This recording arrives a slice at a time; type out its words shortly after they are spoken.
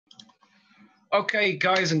Okay,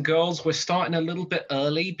 guys and girls, we're starting a little bit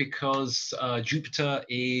early because Jupiter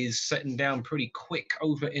is setting down pretty quick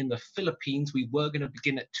over in the Philippines. We were going to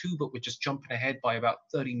begin at 2, but we're just jumping ahead by about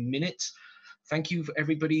 30 minutes. Thank you for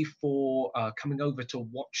everybody for coming over to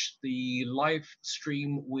watch the live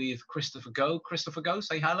stream with Christopher Go. Christopher Go,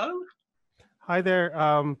 say hello. Hi there.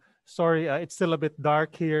 Sorry, it's still a bit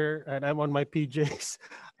dark here, and I'm on my PJs.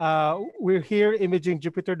 We're here imaging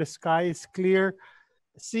Jupiter. The sky is clear.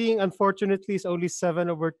 Seeing, unfortunately, is only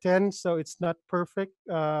 7/10, so it's not perfect.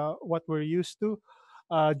 What we're used to.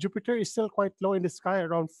 Jupiter is still quite low in the sky,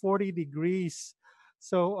 around 40 degrees.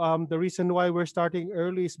 So the reason why we're starting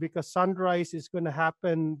early is because sunrise is going to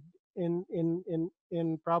happen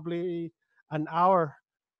in probably an hour.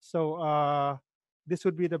 So this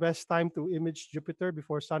would be the best time to image Jupiter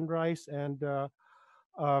before sunrise, and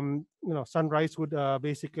sunrise would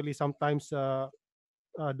basically sometimes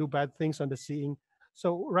do bad things on the seeing.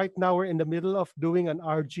 So right now we're in the middle of doing an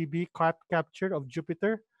RGB capture of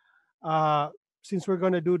Jupiter. Since we're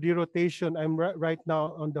going to do derotation, I'm right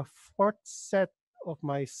now on the 4th set of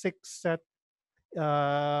my 6th set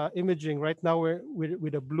imaging. Right now we're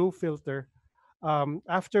with a blue filter.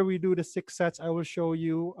 After we do the 6 sets, I will show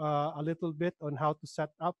you a little bit on how to set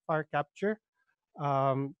up fire capture.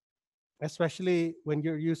 Um, Especially when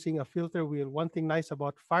you're using a filter wheel. One thing nice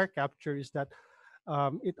about fire capture is that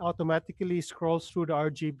it automatically scrolls through the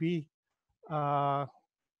RGB. Uh,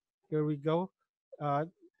 Here we go. Uh,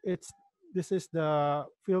 it's This is the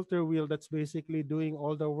filter wheel that's basically doing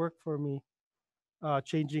all the work for me.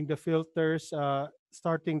 Changing the filters,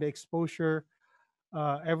 starting the exposure.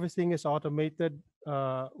 Everything is automated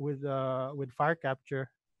with fire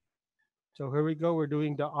capture. So here we go. We're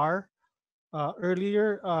doing the R.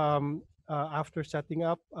 Earlier, after setting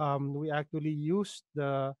up, we actually used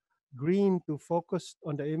the green to focus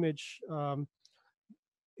on the image.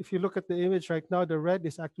 If you look at the image right now, the red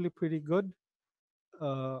is actually pretty good.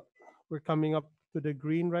 Uh, we're coming up to the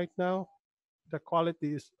green right now. The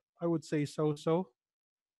quality is, I would say, so-so.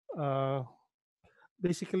 Uh,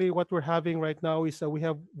 Basically, what we're having right now is we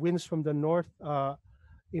have winds from the north.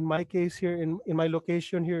 In my case here, in my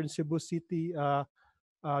location here in Cebu City,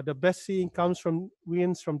 the best seeing comes from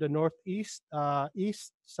winds from the northeast,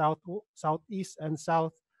 east, southeast, and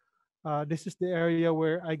south. This is the area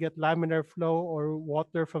where I get laminar flow or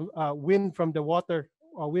water from wind from the water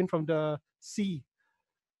or wind from the sea.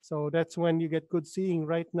 So that's when you get good seeing.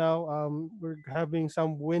 Right now, we're having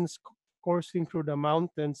some winds coursing through the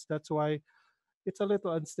mountains. That's why it's a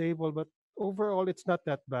little unstable, but overall, it's not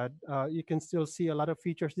that bad. You can still see a lot of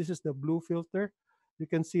features. This is the blue filter. You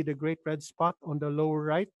can see the great red spot on the lower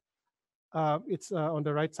right. It's on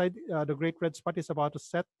the right side. The great red spot is about to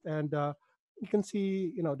set, and you can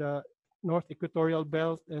see, the north equatorial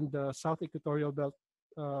belt and the south equatorial belt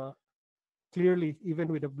uh, clearly, even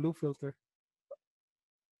with the blue filter.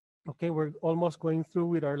 Okay, we're almost going through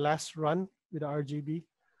with our last run with the RGB.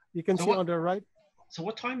 You can So see what? on the right, So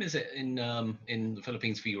what time is it in the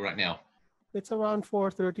Philippines for you right now? it's around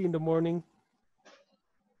 4:30 in the morning.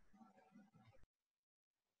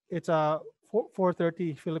 It's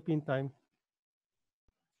 4:30 Philippine time.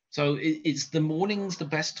 So is the mornings the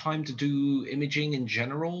best time to do imaging in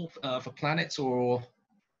general for planets, or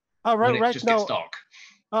when it Right just gets now, dark?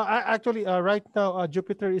 actually, right now,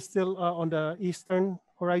 Jupiter is still on the eastern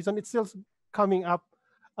horizon. It's still coming up.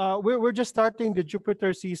 We're just starting the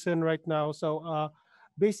Jupiter season right now. So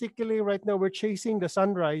basically, right now we're chasing the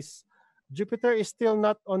sunrise. Jupiter is still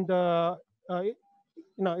not on the,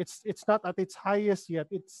 it's not at its highest yet.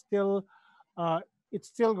 Uh, it's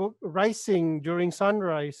still rising during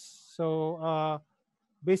sunrise. So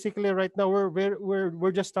basically, right now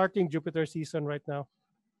we're just starting Jupiter season right now.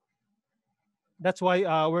 That's why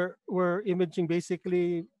we're imaging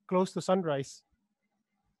basically close to sunrise.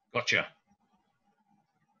 Gotcha.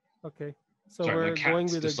 Okay, so Sorry, my we're going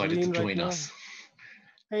cat's with the decided to green right join now. us.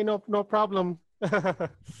 Hey, no problem.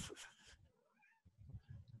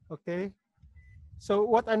 Okay, so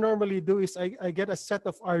what I normally do is I get a set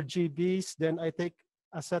of RGBs, then I take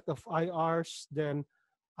a set of IRs, then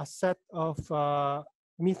a set of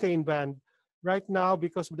methane band. Right now,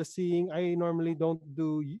 because of the seeing, I normally don't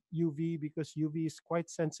do UV because UV is quite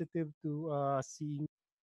sensitive to seeing.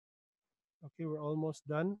 Okay, we're almost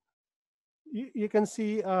done. You can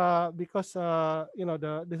see because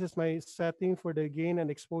this is my setting for the gain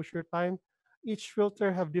and exposure time. Each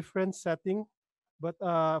filter have different setting, but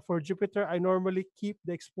for Jupiter, I normally keep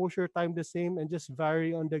the exposure time the same and just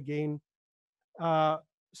vary on the gain. Uh,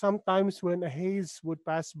 Sometimes when a haze would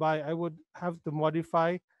pass by, I would have to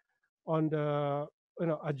modify on the,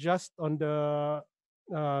 adjust on the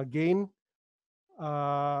gain,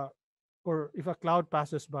 uh, or if a cloud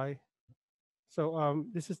passes by. So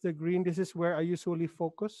this is the green. This is where I usually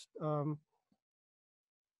focus.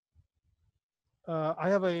 I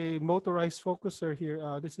have a motorized focuser here.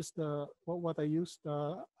 This is the what I used.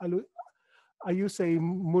 I use a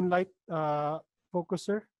moonlight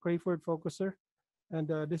focuser, Crayford focuser, and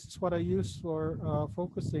this is what I use for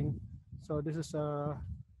focusing. So this is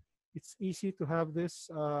it's easy to have this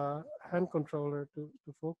hand controller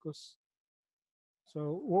to focus.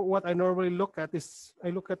 So what I normally look at is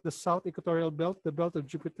I look at the south equatorial belt, the belt of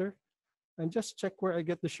Jupiter, and just check where I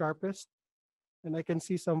get the sharpest. And I can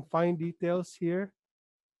see some fine details here.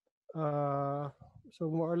 So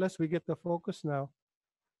more or less we get the focus now.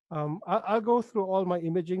 I'll go through all my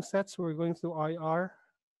imaging sets. We're going through IR.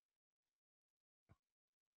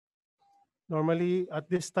 Normally at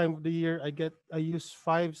this time of the year, I use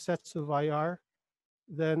 5 sets of IR.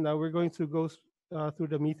 Then we're going to go through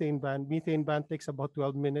the methane band. Methane band takes about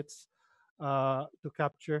 12 minutes to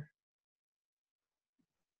capture.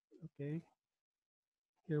 Okay,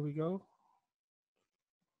 here we go.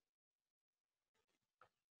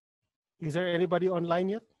 Is there anybody online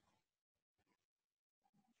yet?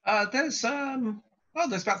 There's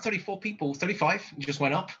about 34 people, 35 just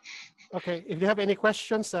went up. Okay, if they have any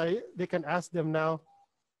questions, they can ask them now.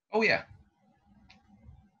 Oh yeah.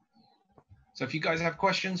 So if you guys have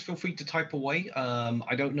questions, feel free to type away.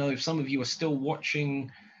 I don't know if some of you are still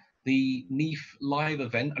watching the NEAF live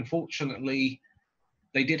event. Unfortunately,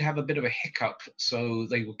 they did have a bit of a hiccup, so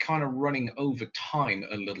they were kind of running over time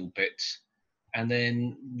a little bit. And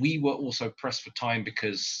then we were also pressed for time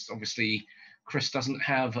because obviously Chris doesn't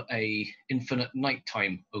have a infinite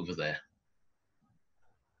nighttime over there.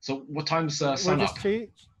 So what time's sun up?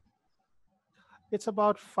 It's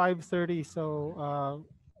about 5:30, so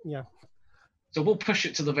yeah. So we'll push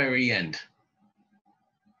it to the very end.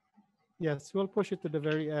 Yes, we'll push it to the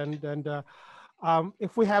very end. And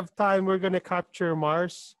if we have time, we're going to capture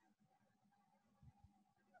Mars.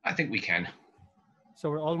 I think we can. So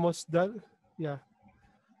we're almost done. Yeah.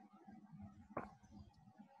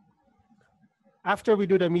 After we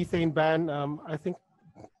do the methane ban, I think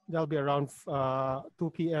that'll be around 2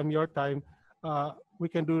 p.m. your time. We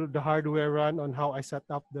can do the hardware run on how I set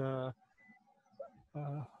up the.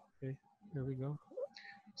 Okay, here we go.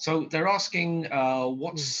 So they're asking,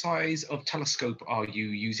 what size of telescope are you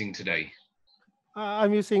using today?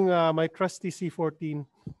 I'm using my trusty C14.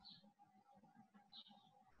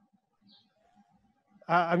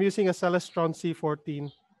 I'm using a Celestron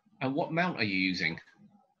C14. And what mount are you using?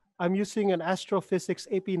 I'm using an Astrophysics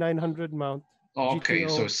AP900 mount. Oh, okay, GTO.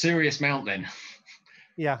 so a serious mount then.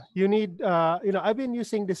 Yeah, you need, I've been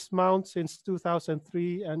using this mount since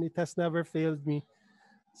 2003 and it has never failed me.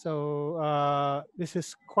 So this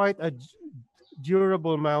is quite a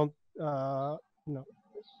durable mount. So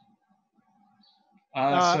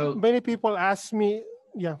many people ask me,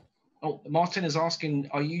 yeah. Oh, Martin is asking,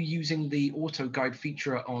 are you using the auto guide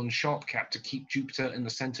feature on SharpCap to keep Jupiter in the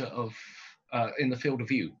center of, in the field of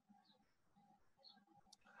view?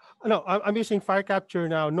 No, I'm using fire capture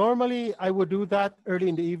now. Normally, I would do that early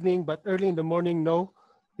in the evening, but early in the morning, no,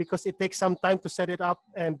 because it takes some time to set it up.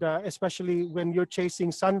 And especially when you're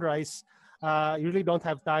chasing sunrise, you really don't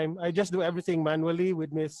have time. I just do everything manually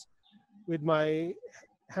with my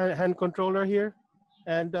hand controller here,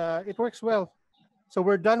 and it works well. So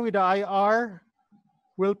we're done with the IR.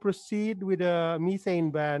 We'll proceed with the methane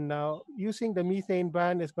ban. Now, using the methane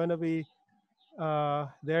ban is going to be,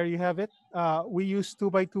 there you have it. We use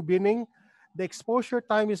 2x2 binning. The exposure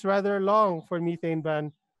time is rather long for methane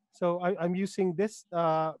ban. So I'm using this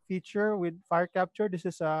feature with fire capture. This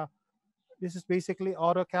is basically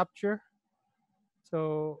auto capture.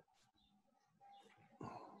 So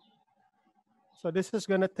this is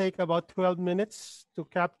going to take about 12 minutes to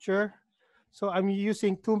capture. So I'm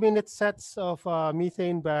using 2-minute sets of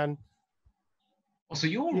methane ban. Oh, so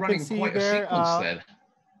you're running quite a sequence there.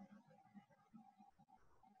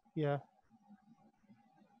 Yeah.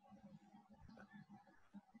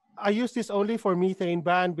 I use this only for methane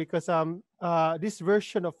ban because this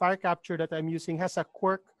version of fire capture that I'm using has a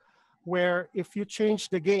quirk where if you change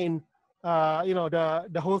the gain,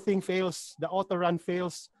 the whole thing fails, the auto run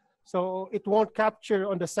fails. So it won't capture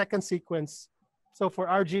on the second sequence. So for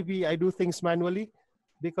RGB, I do things manually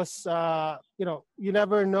because, you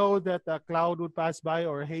never know that a cloud would pass by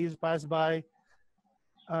or haze pass by.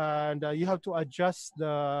 And you have to adjust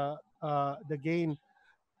the gain.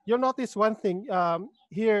 You'll notice one thing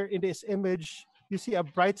here in this image, you see a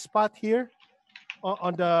bright spot here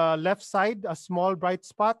on the left side, a small bright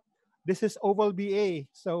spot. This is oval BA.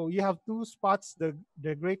 So you have 2 spots,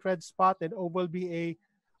 the great red spot and oval BA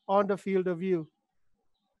on the field of view.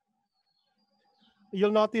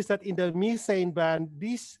 you'll notice that in the methane band,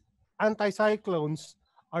 these anticyclones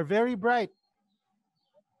are very bright.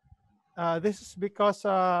 This is because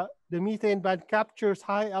the methane band captures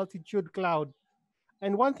high altitude cloud.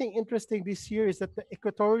 And one thing interesting this year is that the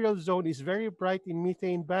equatorial zone is very bright in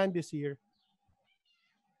methane band this year.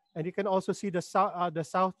 And you can also see the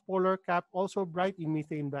south polar cap also bright in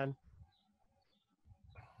methane band,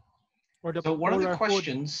 or the So one of the polar hood.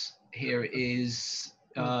 questions here is,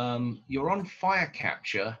 Mm. you're on fire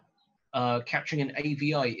capture, capturing an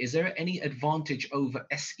AVI. Is there any advantage over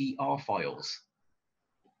SER files?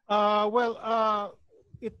 Well,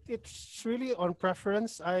 it's really on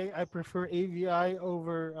preference. I prefer AVI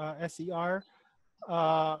over SER.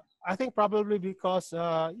 I think probably because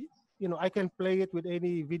I can play it with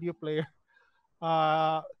any video player.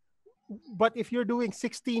 Uh, but if you're doing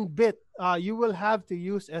 16-bit, you will have to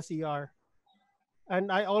use SER.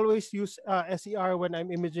 And I always use SER when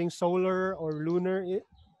I'm imaging solar or lunar.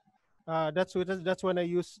 That's when I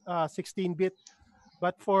use 16-bit.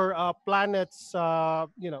 But for planets,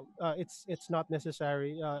 it's not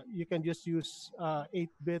necessary. You can just use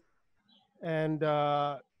 8-bit, and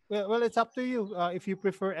well, it's up to you. If you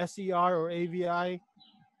prefer SER or AVI,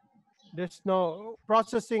 there's no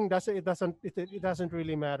processing. It doesn't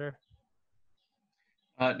really matter.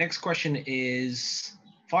 Next question is,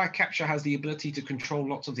 fire capture has the ability to control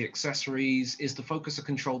lots of the accessories. Is the focuser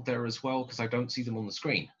controlled there as well? Because I don't see them on the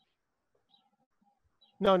screen.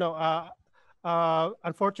 No, no.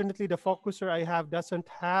 Unfortunately, the focuser I have doesn't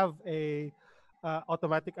have a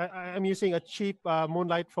automatic. I'm using a cheap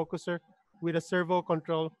Moonlight focuser with a servo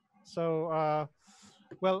control. So,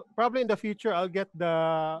 well, probably in the future I'll get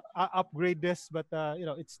the upgrade this, but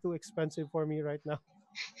it's too expensive for me right now.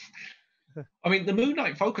 I mean, the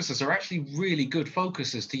Moonlight focusers are actually really good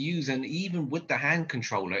focusers to use, and even with the hand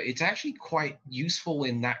controller, it's actually quite useful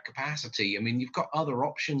in that capacity. I mean, you've got other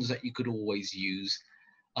options that you could always use.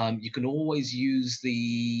 You can always use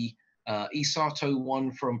the Isato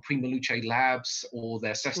one from Prima Luce Labs or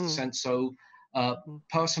their Sesta Mm, Senso. Uh, mm,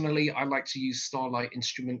 Personally, I like to use Starlight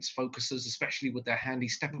Instruments focusers, especially with their handy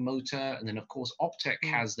stepper motor. And then, of course, Optec mm.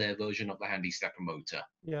 has their version of the handy stepper motor.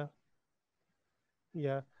 Yeah,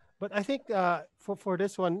 yeah. But I think for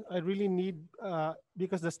this one, I really need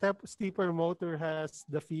because the steeper motor has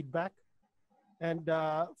the feedback. And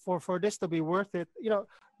for this to be worth it,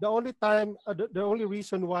 the only time, the only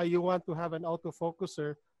reason why you want to have an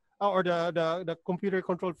autofocuser or the computer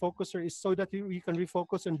controlled focuser is so that you can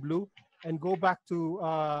refocus in blue and go back to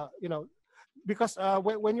because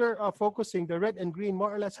when you're focusing, the red and green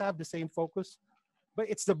more or less have the same focus, but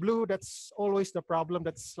it's the blue that's always the problem,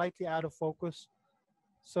 that's slightly out of focus.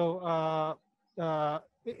 So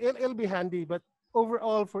it'll be handy, but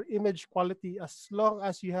overall for image quality, as long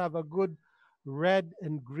as you have a good red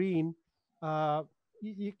and green,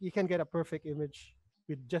 you can get a perfect image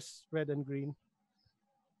with just red and green.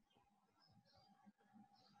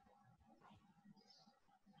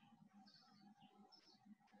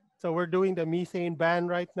 So we're doing the methane band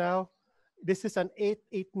right now. This is an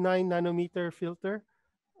 889 nanometer filter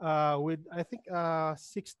with I think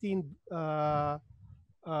 16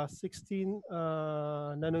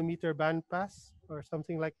 nanometer band pass or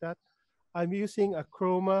something like that. I'm using a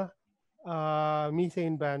chroma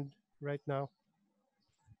methane band right now.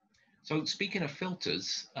 So, speaking of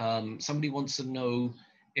filters, somebody wants to know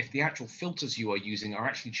if the actual filters you are using are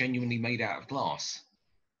actually genuinely made out of glass.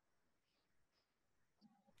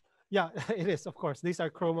 Yeah, it is, of course. These are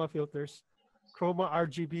chroma filters, chroma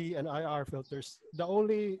RGB and IR filters. The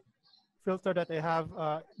only filter that I have,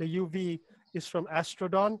 the UV, is from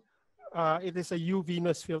Astrodon. It is a U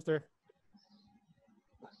Venus filter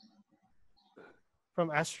from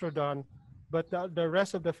Astrodon. But the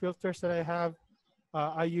rest of the filters that I have,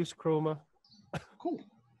 I use chroma. Cool.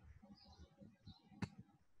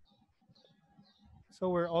 So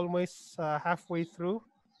we're almost halfway through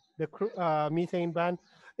the methane band.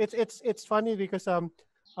 It's funny because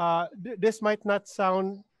this might not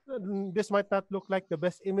look like the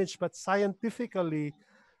best image, but scientifically,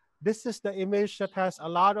 this is the image that has a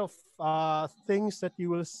lot of things that you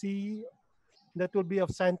will see that will be of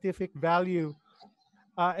scientific value,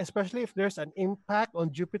 especially if there's an impact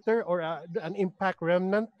on Jupiter or an impact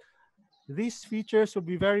remnant. These features will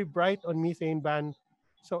be very bright on methane band.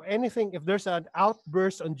 So anything, if there's an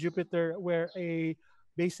outburst on Jupiter where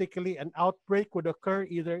basically an outbreak would occur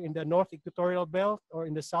either in the north equatorial belt or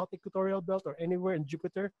in the south equatorial belt or anywhere in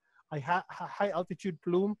Jupiter, a high altitude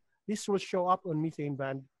plume, this will show up on methane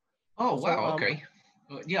band. Oh, So wow. Okay.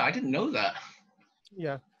 Yeah, I didn't know that.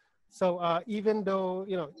 yeah. So even though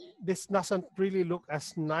this doesn't really look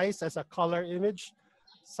as nice as a color image,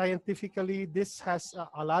 scientifically, this has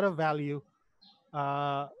a lot of value.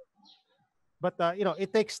 Uh, but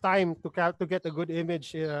it takes time to get a good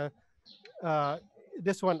image. Uh,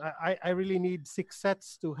 this one, I really need 6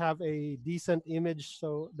 sets to have a decent image,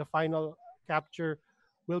 so the final capture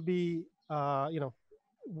will be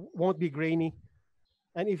won't be grainy.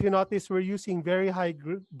 And if you notice, we're using very high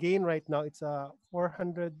gain right now. It's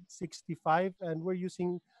 465, and we're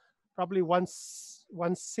using probably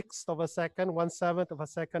 1/6 of a second, 1/7 of a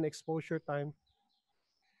second exposure time.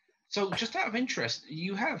 So, just out of interest,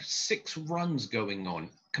 you have 6 runs going on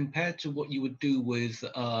compared to what you would do with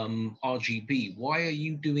RGB. Why are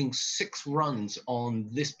you doing 6 runs on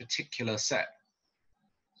this particular set?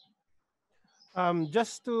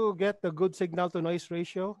 Just to get the good signal to noise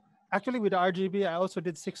ratio. Actually, with the RGB, I also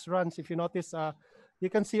did 6 runs. If you notice, you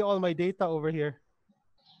can see all my data over here.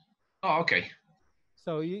 Oh, okay.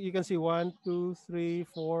 So you can see 1, 2, 3,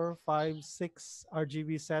 4, 5, 6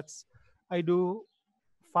 RGB sets. I do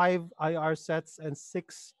 5 IR sets and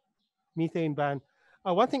 6 methane band.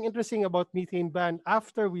 One thing interesting about methane band,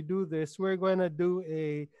 after we do this, we're going to do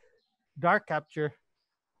a dark capture.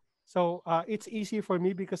 So it's easy for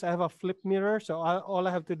me because I have a flip mirror. So all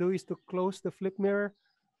I have to do is to close the flip mirror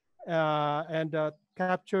and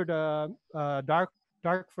capture the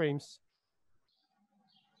dark frames.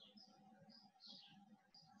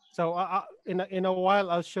 So in a while,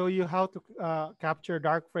 I'll show you how to capture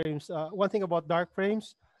dark frames. One thing about dark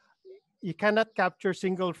frames, you cannot capture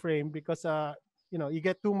single frame because you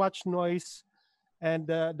get too much noise, and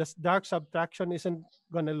the dark subtraction isn't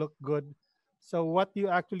gonna look good. So what you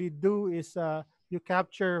actually do is you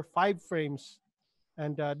capture 5 frames,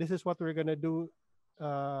 and this is what we're gonna do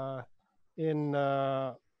uh, in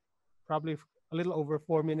probably a little over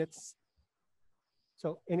 4 minutes.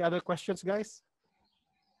 So any other questions, guys?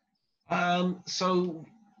 So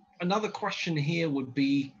another question here would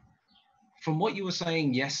be, from what you were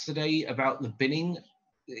saying yesterday about the binning,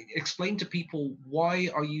 explain to people, why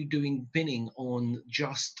are you doing binning on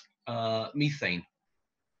just methane?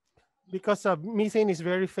 Because methane is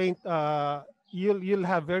very faint. You'll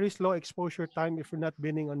have very slow exposure time if you're not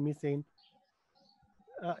binning on methane.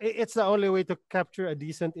 It's the only way to capture a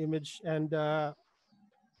decent image, and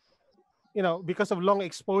because of long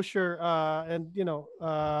exposure and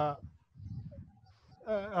uh,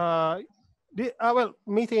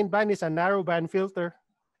 methane band is a narrow band filter.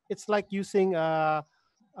 It's like using the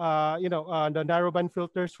narrow band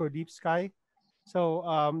filters for deep sky. So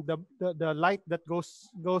the light that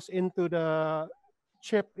goes into the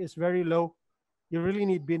chip is very low. You really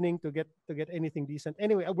need binning to get anything decent.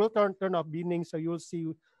 Anyway, I will turn off binning, so you'll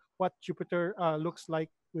see what Jupiter looks like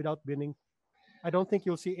without binning. I don't think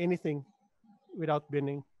you'll see anything without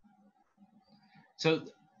binning. So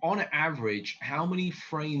on average, how many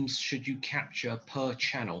frames should you capture per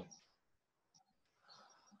channel?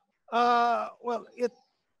 Well, it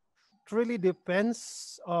really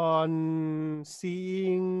depends on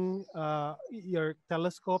seeing your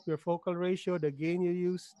telescope, your focal ratio, the gain you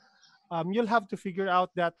use. You'll have to figure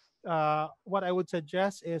out that. What I would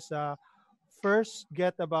suggest is first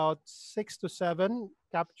get about 6 to 7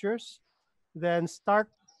 captures, then start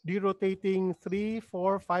derotating 3,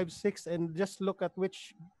 4, 5, 6, and just look at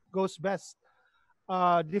which goes best.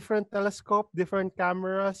 Different telescope, different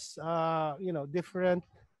cameras, different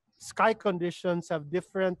sky conditions have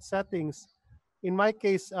different settings. In my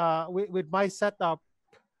case, with my setup,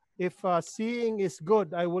 if seeing is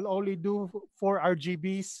good, I will only do 4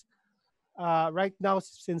 RGBs. Right now,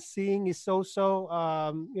 since seeing is so,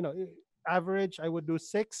 average, I would do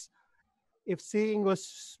 6. If seeing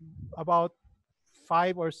was about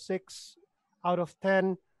 5 or 6 out of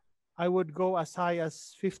 10, I would go as high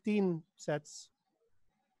as 15 sets.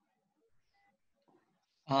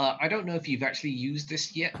 I don't know if you've actually used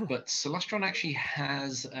this yet, but Celestron actually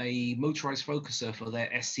has a motorized focuser for their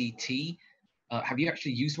SCT. Have you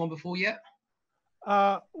actually used one before yet?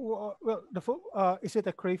 Well, is it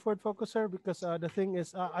a Crayford focuser? Because the thing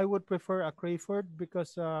is, I would prefer a Crayford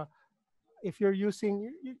because if you're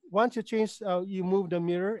using, once you change, you move the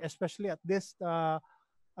mirror, especially at this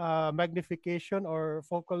magnification or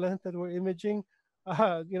focal length that we're imaging,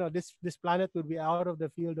 this planet would be out of the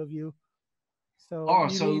field of view. So Oh, you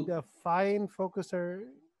need so a fine focuser.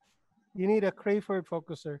 You need a Crayford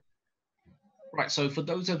focuser. right. So for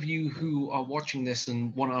those of you who are watching this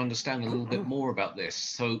and want to understand a little bit more about this,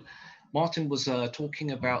 so Martin was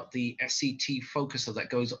talking about the SCT focuser that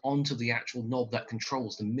goes onto the actual knob that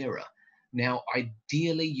controls the mirror. Now,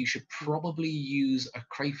 ideally, you should probably use a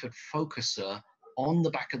Crayford focuser on the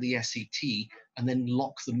back of the SCT and then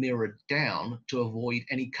lock the mirror down to avoid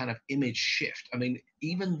any kind of image shift. I mean,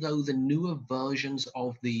 even though the newer versions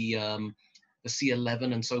of the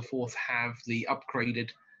C11 and so forth have the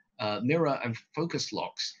upgraded mirror and focus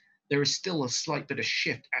locks, there is still a slight bit of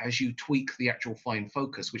shift as you tweak the actual fine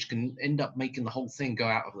focus, which can end up making the whole thing go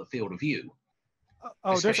out of the field of view, Oh,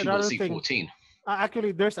 there's especially with another the thing. C14.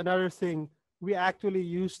 Actually, there's another thing. We actually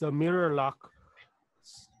use the mirror lock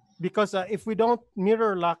because if we don't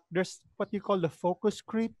mirror lock, there's what you call the focus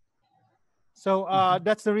creep. So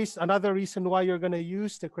that's the reason. Another reason why you're gonna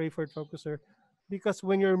use the Crayford focuser, because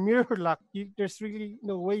when you're mirror locked, there's really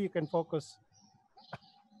no way you can focus.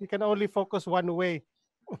 You can only focus one way.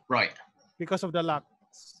 Right. Because of the lock.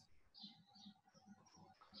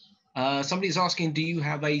 Somebody's asking, do you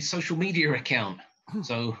have a social media account?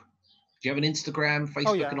 So, do you have an Instagram,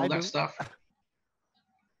 Facebook, and all that stuff?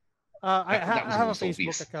 I have a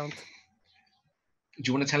Facebook account. Do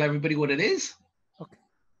you want to tell everybody what it is? Okay.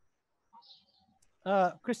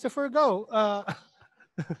 Christopher, go.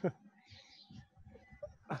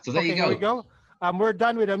 So there you go. Here we go. We're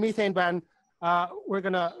done with the methane ban. We're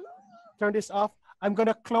gonna turn this off. I'm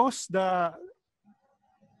gonna close the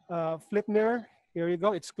flip mirror. Here you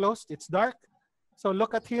go. It's closed. It's dark. So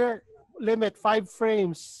look at here. Limit 5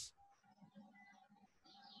 frames.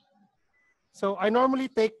 So I normally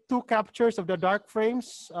take 2 captures of the dark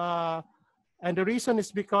frames, and the reason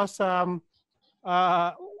is because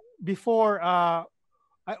before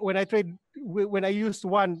when I used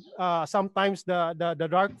one, sometimes the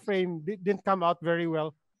dark frame didn't come out very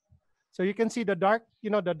well. So you can see the dark,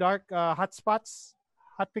 the dark hot spots,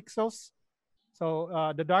 hot pixels.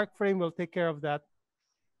 So the dark frame will take care of that.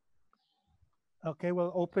 Okay,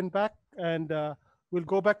 we'll open back and we'll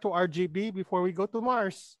go back to RGB before we go to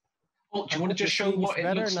Mars. Oh, do you want to just show what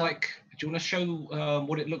it looks like? Do you want to show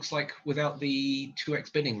what it looks like without the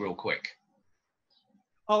 2x binning real quick?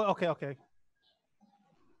 Oh, okay.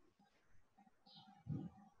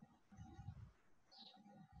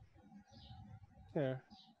 There.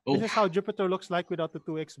 Oof. This is how Jupiter looks like without the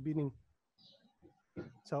 2x binning.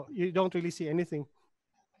 So you don't really see anything.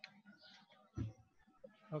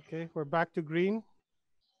 Okay, we're back to green.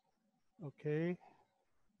 Okay,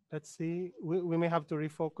 let's see. We may have to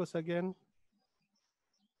refocus again.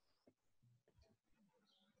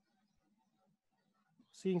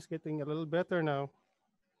 Seeing's getting a little better now.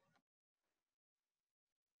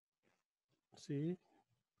 See,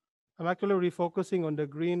 I'm actually refocusing on the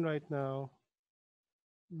green right now.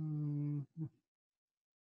 You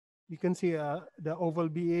can see the oval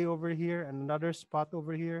BA over here and another spot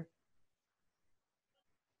over here.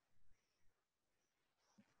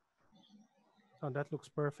 Oh, that looks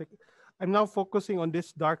perfect. I'm now focusing on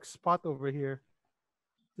this dark spot over here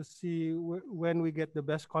to see when we get the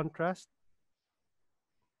best contrast.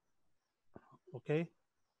 Okay,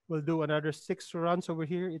 we'll do another 6 runs over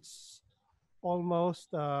here. It's almost,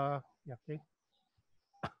 yeah, okay.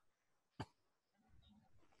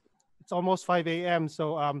 It's almost 5 a.m.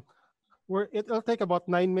 So it'll take about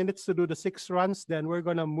 9 minutes to do the 6 runs. Then we're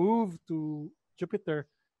gonna move to Jupiter.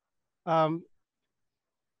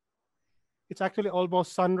 It's actually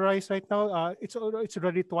almost sunrise right now. It's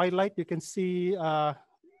already twilight. You can see the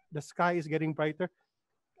sky is getting brighter.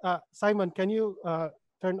 Simon, can you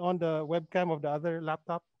turn on the webcam of the other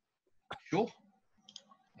laptop? Sure.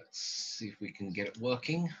 Let's see if we can get it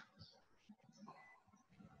working.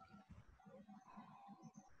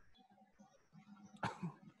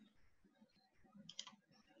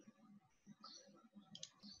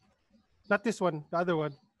 Not this one, the other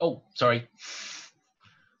one. Oh, sorry.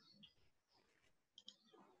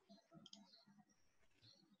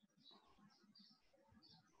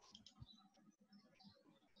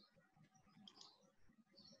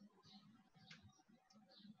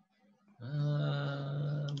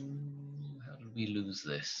 How did we lose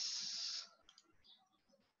this?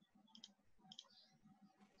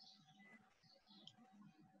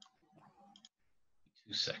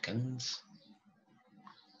 Two seconds.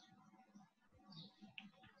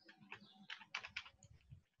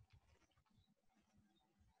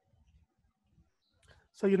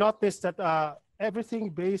 So you notice that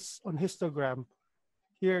everything based on histogram.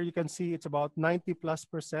 Here you can see it's about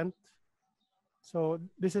 90+%. So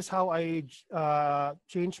this is how I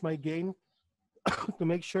change my gain to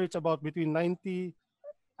make sure it's about between 90,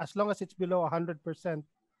 as long as it's below 100%.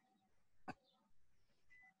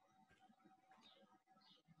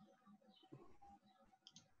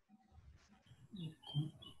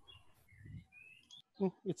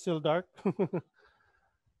 It's still dark.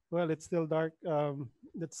 Well, it's still dark.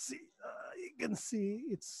 Let's see. You can see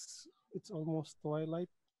it's almost twilight.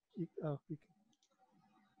 All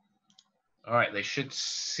right, they should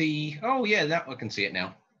see. Oh yeah, that I can see it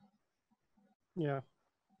now. Yeah.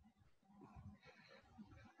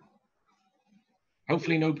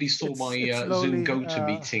 Hopefully nobody saw my it's Zoom slowly.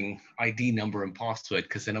 GoToMeeting ID number and password,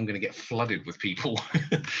 because then I'm going to get flooded with people.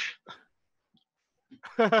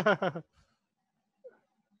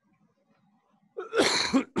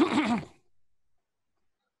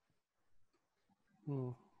 Hmm.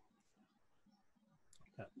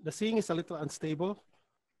 Yeah, the seeing is a little unstable,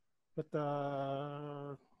 but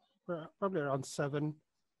probably around 7/10.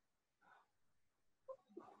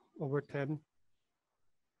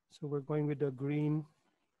 So we're going with the green.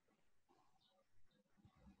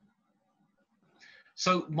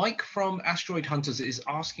 So Mike from Asteroid Hunters is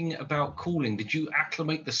asking about cooling. Did you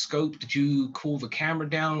acclimate the scope? Did you cool the camera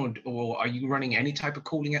down, or are you running any type of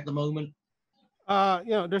cooling at the moment?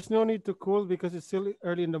 There's no need to cool because it's still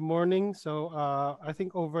early in the morning. So I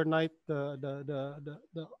think overnight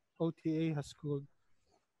the OTA has cooled.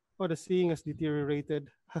 Oh, the seeing has deteriorated.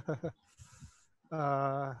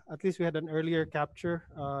 At least we had an earlier capture,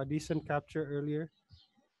 decent capture earlier,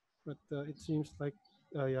 but it seems like,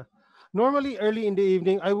 yeah. Normally, early in the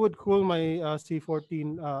evening, I would cool my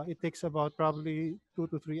C14. It takes about probably 2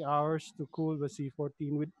 to 3 hours to cool the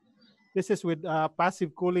C14. With this is with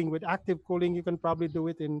passive cooling. With active cooling, you can probably do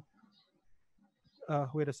it in.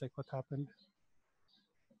 Wait a sec. What happened?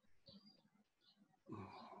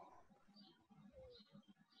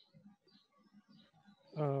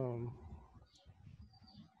 Um,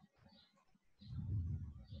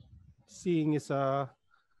 Seeing is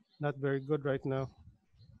not very good right now.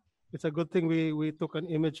 It's a good thing we took an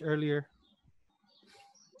image earlier.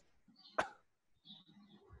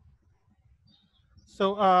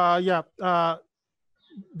 So yeah,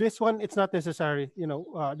 this one it's not necessary.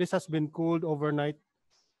 This has been cooled overnight.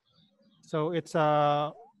 So it's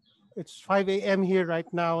 5 a.m. here right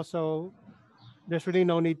now. So there's really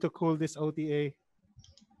no need to cool this OTA.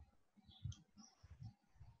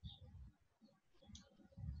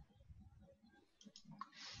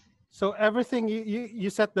 So everything you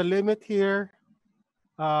set the limit here.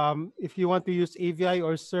 If you want to use AVI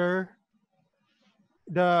or SIR,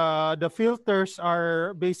 the filters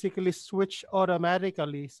are basically switched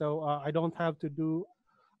automatically. So I don't have to do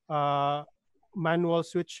uh, manual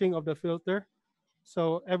switching of the filter.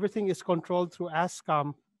 So everything is controlled through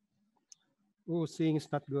ASCAM. Oh, seeing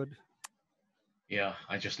is not good. Yeah,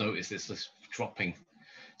 I just noticed this is dropping.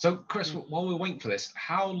 So, Chris, while we're waiting for this,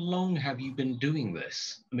 how long have you been doing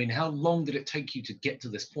this? I mean, how long did it take you to get to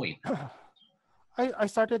this point? I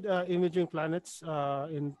started imaging planets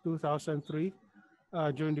in 2003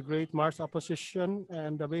 during the Great Mars Opposition,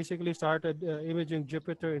 and basically started imaging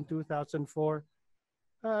Jupiter in 2004.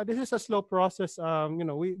 This is a slow process.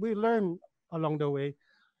 We learn along the way.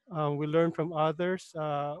 We learn from others.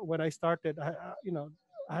 When I started,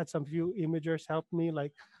 I had some few imagers help me,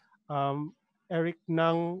 like um, Eric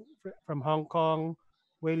Nang from Hong Kong,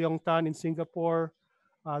 Wei Leong Tan in Singapore.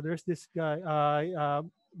 There's this guy,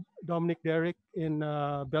 Dominic Derrick in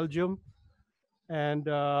Belgium. And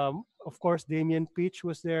of course, Damien Peach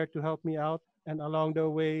was there to help me out. And along the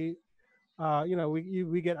way,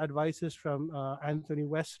 we get advices from Anthony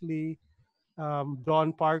Wesley,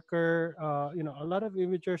 Don Parker. A lot of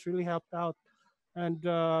imagers really helped out. And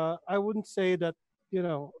I wouldn't say that,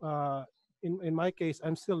 in my case,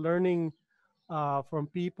 I'm still learning from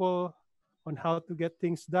people on how to get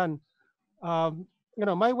things done. Um,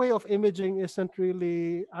 my way of imaging isn't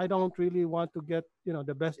really, I don't really want to get,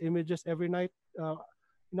 the best images every night.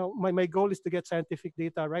 My goal is to get scientific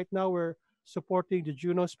data. Right now, we're supporting the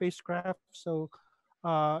Juno spacecraft. So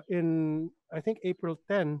in, I think, April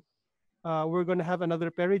 10, we're going to have another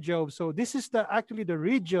perijove. So this is actually the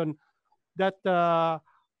region that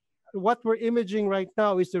what we're imaging right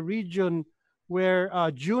now is the region where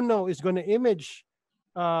Juno is going to image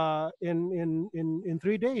in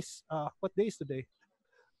 3 days. What day is today?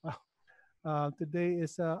 Today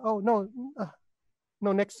is oh no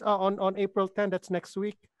no next on April 10. That's next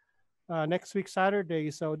week. Next week Saturday.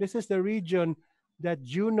 So this is the region that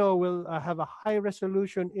Juno will have a high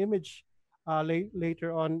resolution image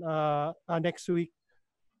later on next week.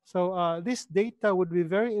 So this data would be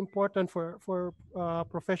very important for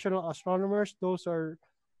professional astronomers. Those are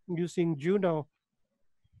using Juno.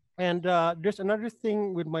 And there's another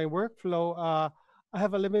thing with my workflow. I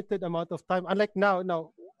have a limited amount of time. Unlike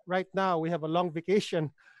now, right now we have a long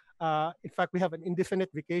vacation. In fact, we have an indefinite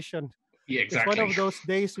vacation. Yeah, It's one exactly. of those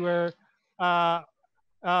days where, uh,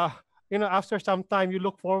 after some time, you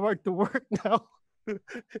look forward to work now.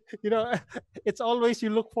 you know, it's always you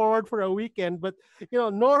look forward for a weekend, but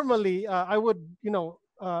normally I would,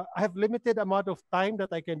 I have limited amount of time that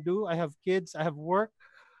I can do. I have kids, I have work,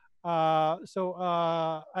 so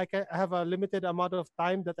I have a limited amount of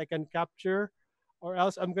time that I can capture. or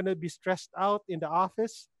else I'm gonna be stressed out in the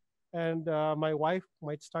office, and my wife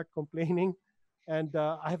might start complaining. And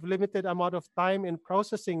I have limited amount of time in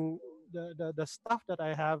processing the stuff that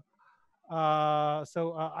I have.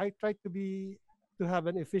 So I try to have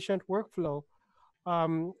an efficient workflow.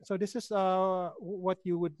 So this is what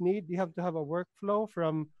you would need. You have to have a workflow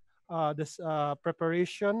from this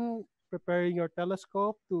preparing your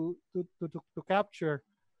telescope to capture.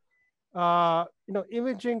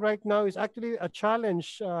 Imaging right now is actually a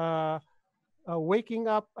challenge. Waking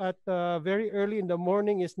up at very early in the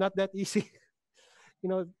morning is not that easy.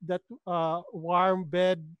 That warm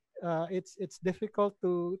bed. It's difficult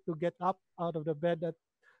to get up out of the bed at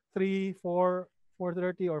 3, 4,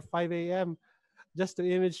 4:30 or 5 a.m. just to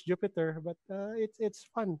image Jupiter. But it's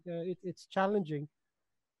fun. It's challenging.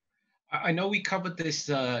 I know we covered this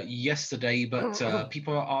yesterday, but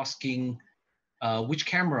people are asking which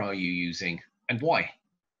camera are you using and why?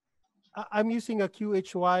 I'm using a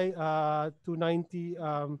QHY 290.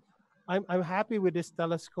 I'm happy with this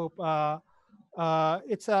telescope.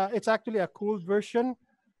 It's actually a cooled version.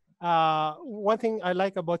 One thing I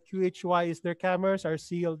like about QHY is their cameras are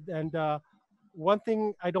sealed, and one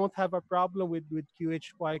thing I don't have a problem with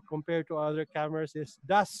QHY compared to other cameras is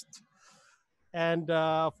dust. And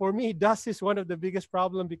for me, dust is one of the biggest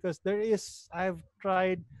problem because I've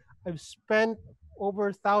spent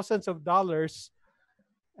over thousands of dollars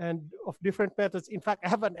and of different methods. In fact, I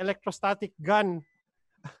have an electrostatic gun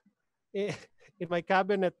i- in my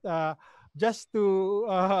cabinet just to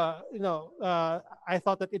I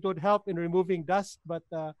thought that it would help in removing dust, but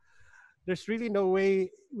there's really no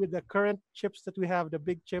way with the current chips that we have, the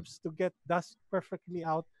big chips, to get dust perfectly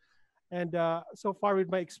out. And so far, with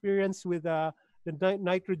my experience with the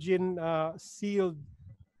nitrogen sealed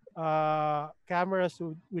cameras,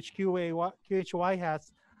 which QHY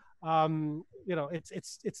has,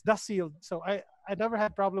 it's dust sealed. So I never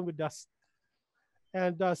had problem with dust.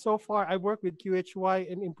 And so far, I work with QHY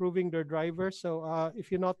in improving their drivers. So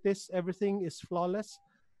if you notice, everything is flawless.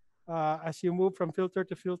 As you move from filter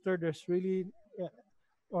to filter, there's really,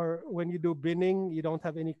 or when you do binning, you don't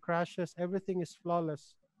have any crashes. Everything is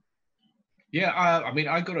flawless. Yeah, I mean,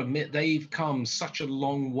 I got to admit, they've come such a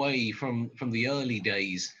long way from the early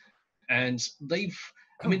days, and they've.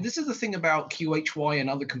 I mean, this is the thing about QHY and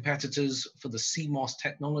other competitors for the CMOS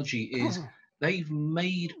technology is they've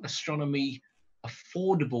made astronomy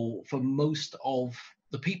affordable for most of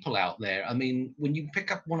the people out there. I mean, when you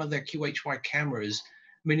pick up one of their QHY cameras,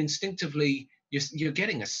 I mean, instinctively, you're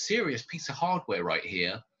getting a serious piece of hardware right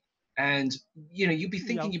here, and you'd be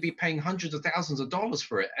thinking Yeah, you'd be paying hundreds of thousands of dollars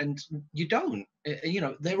for it, and you don't.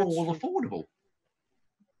 They're that's all true. affordable.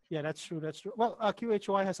 Yeah, that's true. That's true. Well,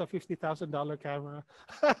 QHY has a $50,000 camera,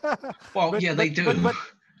 Well, but yeah, they but but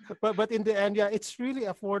do. but but in the end, yeah, it's really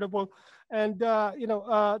affordable. And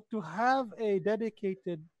to have a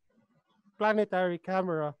dedicated planetary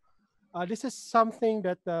camera, this is something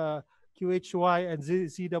that QHY and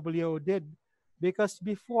ZWO did, because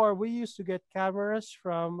before we used to get cameras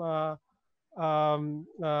from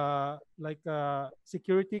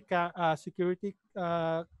security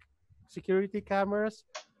cameras,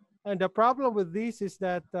 and the problem with these is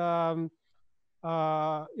that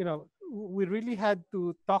we really had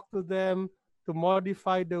to talk to them to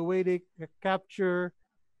modify the way they capture,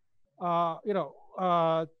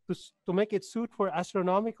 to make it suit for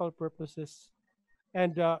astronomical purposes,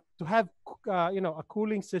 and to have a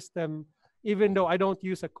cooling system. Even though I don't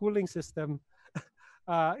use a cooling system,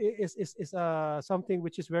 is something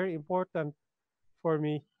which is very important for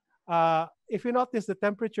me. If you notice the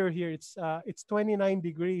temperature here, it's 29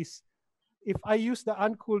 degrees. If I use the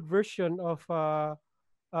uncooled version of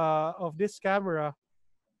this camera,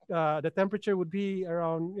 the temperature would be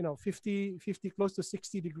around 50 close to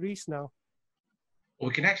 60 degrees now. Well,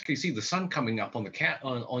 we can actually see the sun coming up on the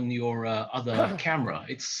on your other camera.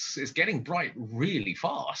 It's getting bright really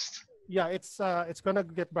fast. Yeah, it's gonna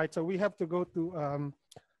get bright. So we have to go to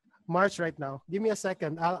Mars right now. Give me a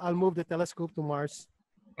second. I'll move the telescope to Mars.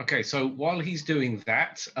 Okay, so while he's doing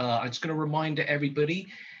that, I'm just going to remind everybody,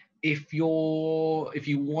 if you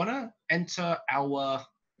want to enter our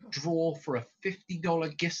draw for a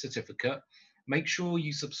 $50 gift certificate, make sure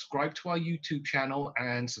you subscribe to our YouTube channel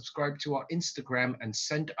and subscribe to our Instagram and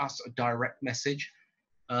send us a direct message.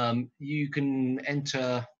 You can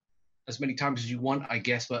enter as many times as you want, I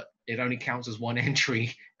guess, but it only counts as one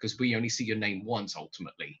entry because we only see your name once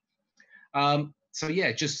ultimately. So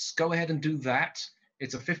yeah, just go ahead and do that.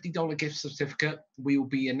 It's a $50 gift certificate. We will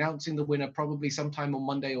be announcing the winner probably sometime on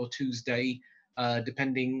Monday or Tuesday,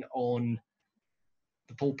 depending on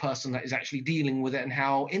the poor person that is actually dealing with it and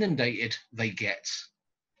how inundated they get.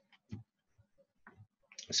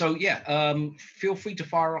 So yeah, feel free to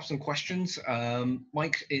fire off some questions.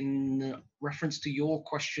 Mike, in reference to your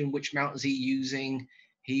question, which mount is he using?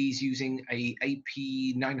 He's using a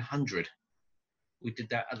AP 900. We did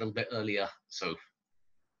that a little bit earlier. So,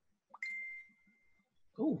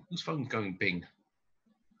 oh, whose phone's going bing?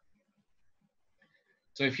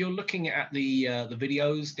 So if you're looking at the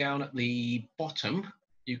videos down at the bottom,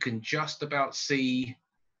 you can just about see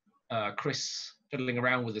Chris fiddling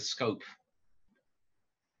around with the scope.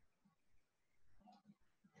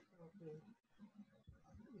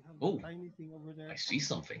 Oh, tiny thing over there. I see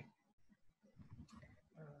something.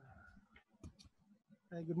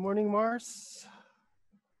 Good morning, Mars.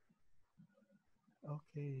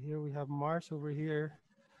 Okay, here we have Mars over here.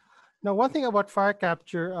 Now, one thing about fire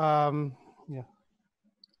capture,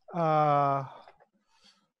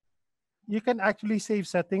 you can actually save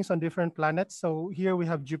settings on different planets. So here we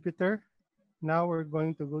have Jupiter. Now we're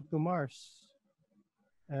going to go to Mars.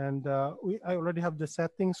 And I already have the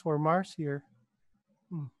settings for Mars here.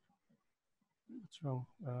 What's wrong?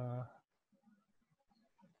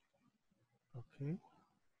 Okay.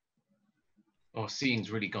 Oh,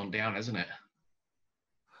 seeing's really gone down, hasn't it?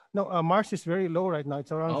 No, Mars is very low right now.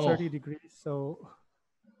 It's around 30 Oh. degrees. So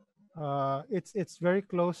it's very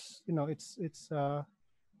close. You know,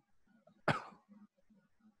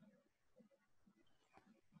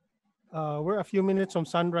 we're a few minutes from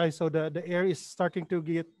sunrise, so the air is starting to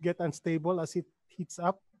get unstable as it heats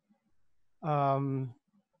up.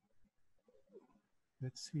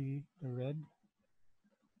 Let's see the red.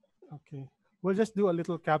 Okay, we'll just do a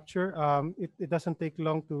little capture. It doesn't take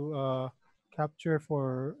long to capture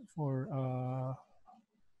for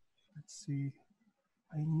let's see.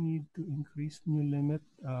 I need to increase new limit.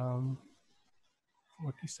 40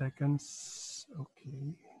 seconds.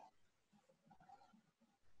 Okay.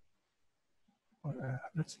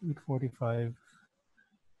 Let's do it 45.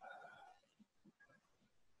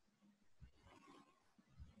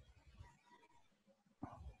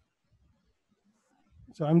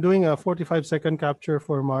 So I'm doing a 45-second capture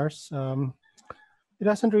for Mars. It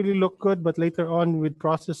doesn't really look good, but later on with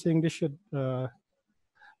processing, this should,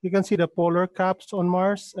 you can see the polar caps on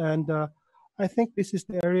Mars. And I think this is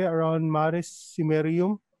the area around Maris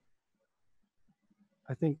Cimmerium.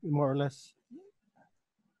 I think more or less.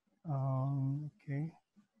 Okay.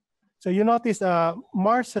 So you notice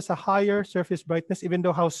Mars has a higher surface brightness, even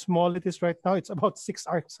though how small it is right now. It's about 6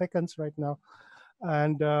 arc seconds right now.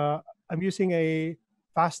 And I'm using a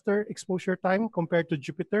faster exposure time compared to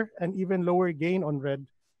Jupiter and even lower gain on red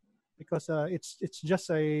because it's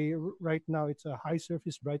just right now it's a high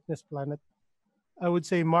surface brightness planet. I would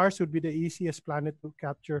say Mars would be the easiest planet to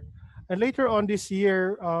capture. And later on this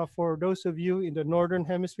year, for those of you in the Northern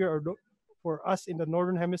Hemisphere or for us in the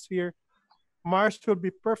Northern Hemisphere, Mars will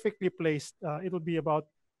be perfectly placed. It'll be about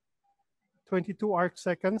 22 arc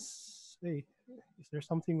seconds. Hey, is there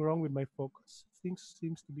something wrong with my focus? Things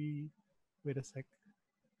seems to be, wait a sec.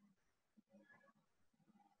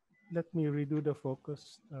 Let me redo the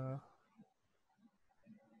focus.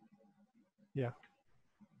 Yeah,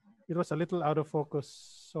 it was a little out of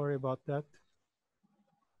focus. Sorry about that.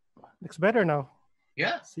 Looks better now.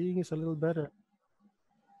 Yeah. Seeing is a little better.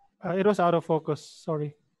 It was out of focus.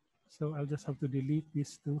 Sorry. So I'll just have to delete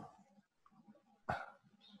these two.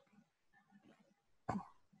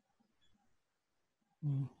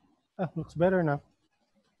 Looks better now.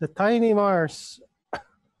 The tiny Mars.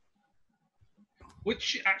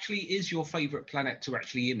 Which actually is your favorite planet to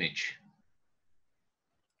actually image?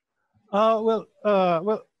 Well,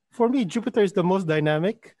 for me, Jupiter is the most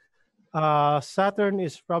dynamic. Saturn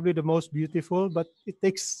is probably the most beautiful, but it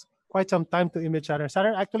takes quite some time to image Saturn.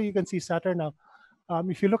 Saturn, actually, you can see Saturn now.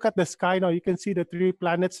 If you look at the sky now, you can see the 3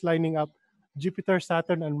 planets lining up: Jupiter,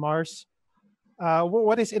 Saturn, and Mars.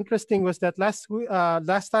 What is interesting was that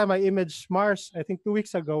last time I imaged Mars, I think 2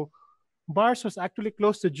 weeks ago, Mars was actually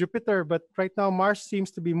close to Jupiter, but right now Mars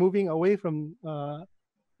seems to be moving away from.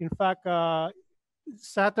 In fact,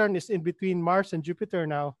 Saturn is in between Mars and Jupiter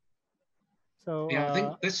now. So yeah, I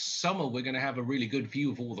think this summer we're going to have a really good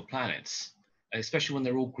view of all the planets, especially when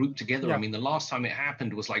they're all grouped together. Yeah. I mean, the last time it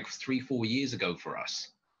happened was like 3-4 years ago for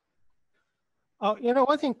us. You know,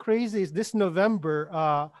 one thing crazy is this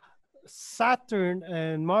November, Saturn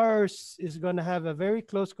and Mars is going to have a very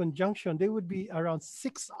close conjunction. They would be around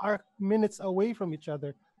 6 arc minutes away from each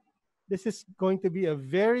other. This is going to be a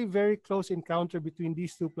very, very close encounter between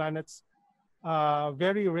these 2 planets.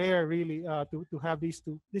 Very rare, really, to have these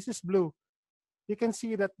 2. This is blue. You can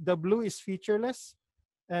see that the blue is featureless,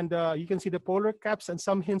 and you can see the polar caps and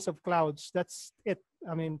some hints of clouds. That's it.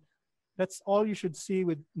 I mean, that's all you should see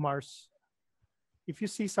with Mars. if you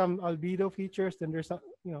see some albedo features, then there's a,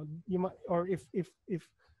 you know, you might, or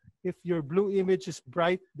if your blue image is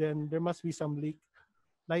bright, then there must be some leak,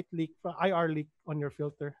 light leak, IR leak on your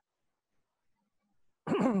filter.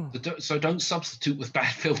 So don't substitute with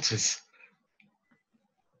bad filters.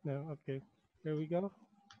 No, okay, there we go.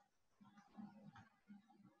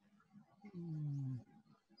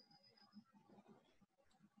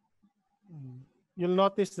 You'll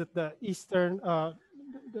notice that the eastern,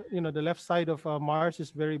 the left side of Mars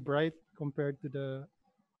is very bright compared to the.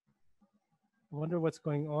 I wonder what's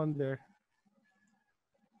going on there.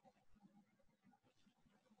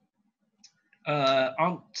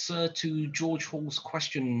 Answer to George Hall's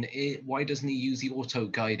question, why doesn't he use the auto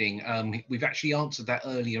guiding? We've actually answered that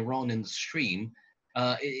earlier on in the stream.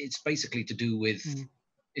 It's basically to do with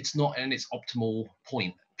it's not in its optimal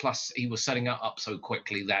point. Plus, he was setting it up so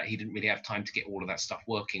quickly that he didn't really have time to get all of that stuff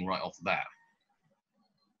working right off the bat.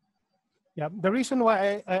 Yeah, the reason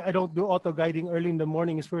why I don't do auto guiding early in the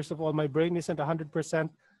morning is, first of all, my brain isn't 100%,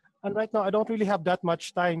 and right now I don't really have that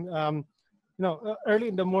much time. Early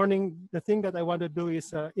in the morning, the thing that I want to do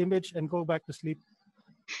is image and go back to sleep,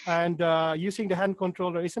 and using the hand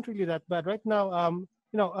controller isn't really that bad right now.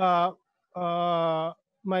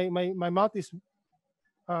 My mouth is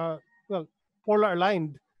polar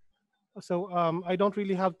aligned, so I don't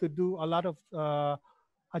really have to do a lot of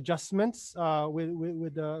adjustments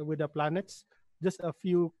with the planets. Just a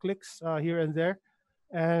few clicks here and there,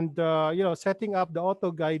 and setting up the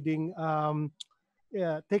auto guiding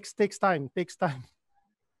takes time.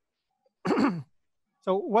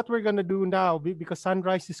 So what we're gonna do now, because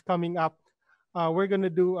sunrise is coming up, we're gonna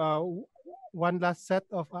do one last set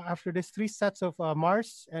of after this 3 sets of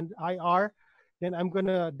Mars and IR. Then I'm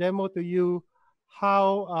gonna demo to you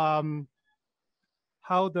how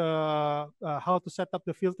to set up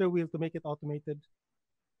the filter wheel to make it automated.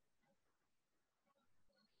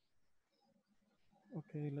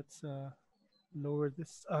 Okay, let's lower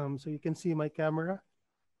this so you can see my camera.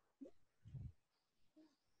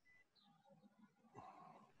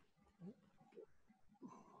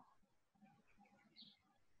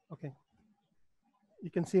 Okay, you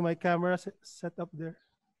can see my camera set up there.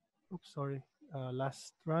 Oops, sorry.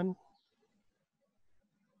 Last run.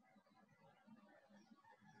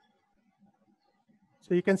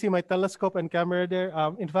 So you can see my telescope and camera there.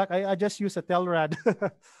 In fact, I just use a Telrad.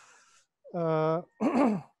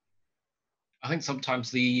 I think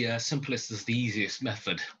sometimes the simplest is the easiest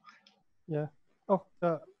method. Yeah. Oh,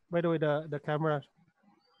 by the way, the camera.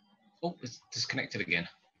 Oh, it's disconnected again.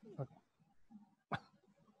 Okay.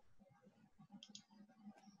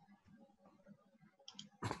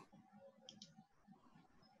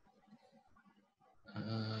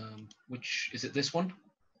 Which is it? This one?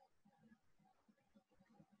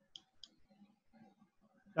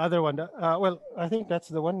 The other one. Well, I think that's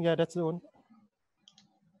the one. Yeah, that's the one.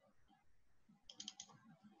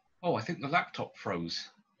 Oh, I think the laptop froze.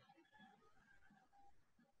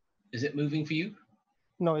 Is it moving for you?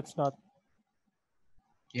 No, it's not.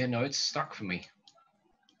 Yeah, no, it's stuck for me.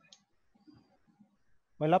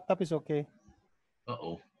 My laptop is okay.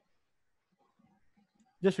 Uh-oh.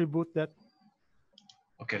 Just reboot that.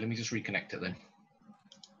 Okay, let me just reconnect it then.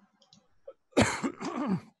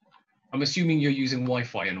 I'm assuming you're using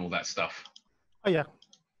Wi-Fi and all that stuff. Oh, yeah.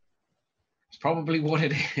 It's probably what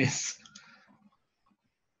it is.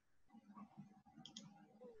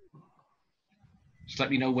 Just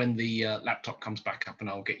let me know when the laptop comes back up and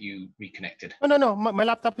I'll get you reconnected. No. My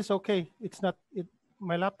laptop is okay. It's not.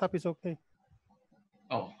 My laptop is okay.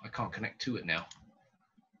 Oh, I can't connect to it now.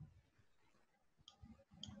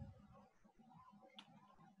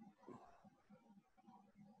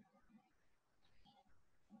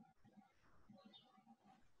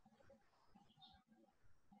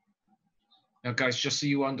 Now, guys, just so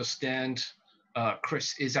you understand,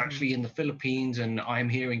 Chris is actually in the Philippines and I'm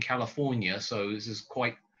here in California. So this is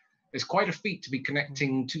it's quite a feat to be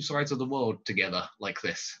connecting 2 sides of the world together like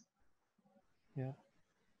this. Yeah.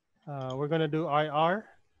 We're going to do IR.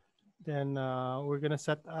 Then we're going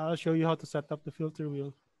to I'll show you how to set up the filter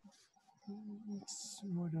wheel. It's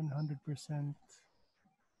more than 100%.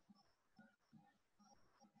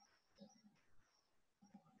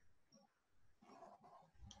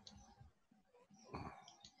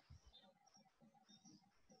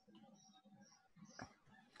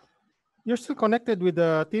 You're still connected with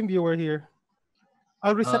the TeamViewer here.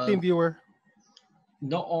 I'll reset TeamViewer.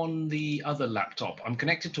 Not on the other laptop. I'm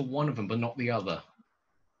connected to one of them, but not the other.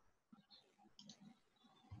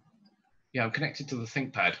 Yeah, I'm connected to the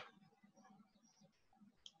ThinkPad.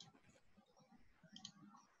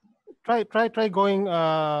 Try going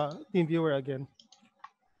TeamViewer again.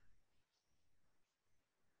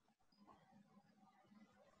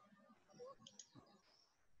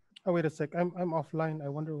 Oh, wait a sec. I'm offline. I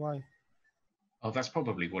wonder why. Oh, that's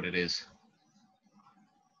probably what it is.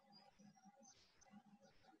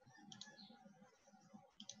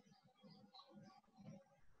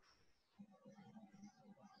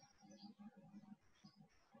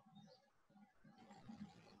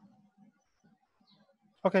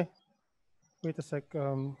 Okay, wait a sec.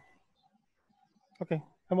 Okay,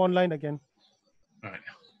 I'm online again. All right.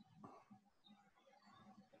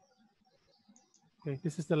 Okay,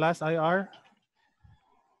 this is the last IR.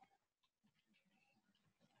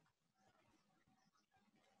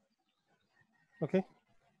 Okay.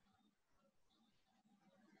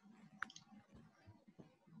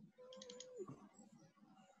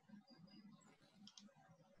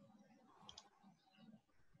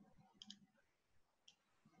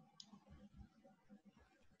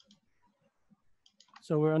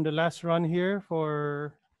 So we're on the last run here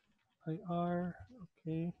for IR.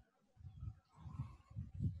 Okay.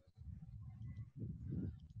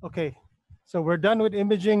 Okay. So we're done with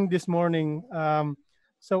imaging this morning.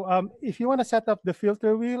 If you want to set up the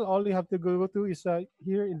filter wheel, all you have to go to is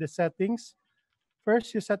here in the settings.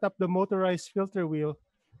 First, you set up the motorized filter wheel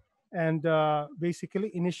and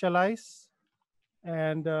basically initialize.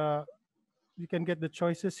 And you can get the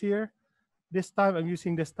choices here. This time I'm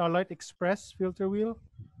using the Starlight Express filter wheel.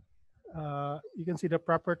 You can see the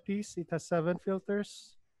properties. It has 7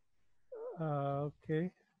 filters.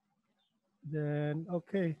 Okay.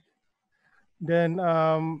 Okay. Then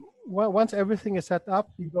once everything is set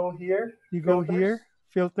up, you go here,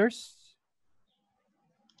 filters,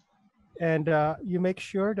 and you make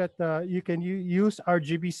sure that you can use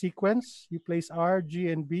RGB sequence. You place R,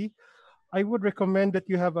 G, and B. I would recommend that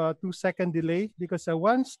you have a 2-second delay because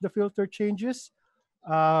once the filter changes,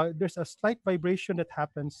 there's a slight vibration that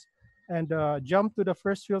happens. And jump to the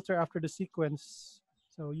first filter after the sequence.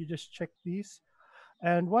 So you just check these.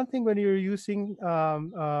 And one thing when you're using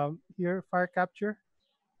here, fire capture,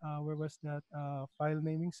 where was that? File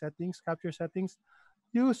naming settings, capture settings.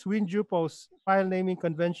 Use WinJupo's file naming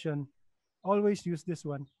convention. Always use this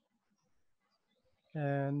one.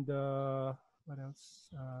 And what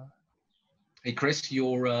else? Hey, Chris,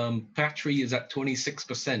 your battery is at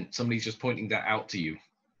 26%. Somebody's just pointing that out to you.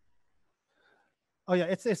 Oh yeah,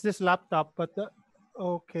 it's this laptop, but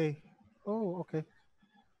okay. Oh, okay.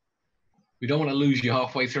 We don't want to lose you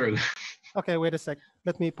halfway through. Okay, wait a sec.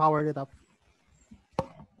 Let me power it up.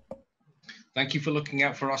 Thank you for looking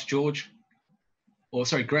out for us, George. Or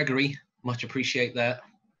sorry, Gregory. Much appreciate that.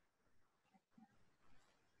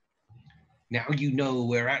 Now you know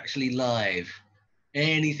we're actually live.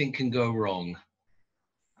 Anything can go wrong.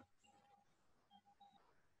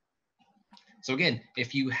 So again,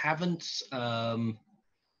 if you haven't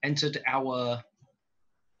entered our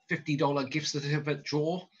 $50 gift certificate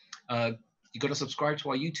draw, you got to subscribe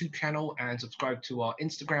to our YouTube channel and subscribe to our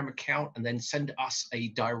Instagram account, and then send us a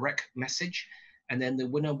direct message. And then the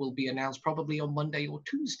winner will be announced probably on Monday or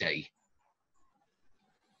Tuesday.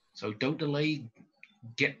 So don't delay,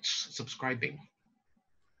 get subscribing.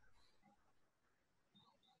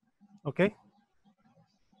 Okay.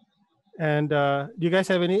 And do you guys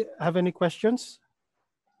have any questions?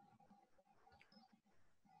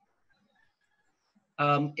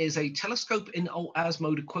 Is a telescope in OAS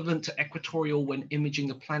mode equivalent to equatorial when imaging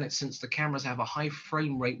the planet, since the cameras have a high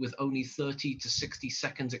frame rate with only 30 to 60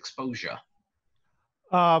 seconds exposure?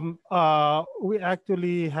 We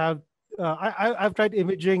actually have. I've tried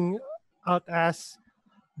imaging out as,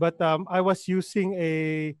 but I was using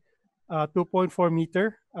a 2.4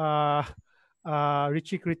 meter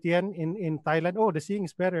Richie Chrétien in Thailand. Oh, the seeing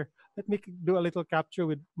is better. Let me do a little capture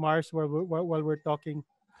with Mars while we're talking.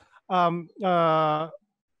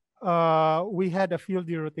 We had a field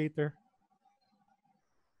rotator.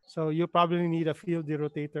 So you probably need a field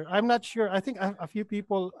rotator. I'm not sure. I think a few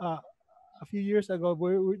people a few years ago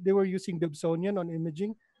they were using Dobsonian on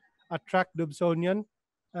imaging, a track Dobsonian,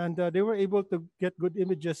 and they were able to get good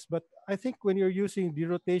images. But I think when you're using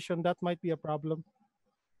derotation, that might be a problem.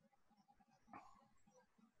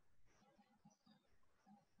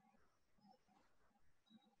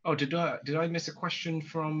 Oh, did I miss a question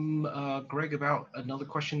from Greg about another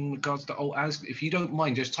question in regards to OAS? If you don't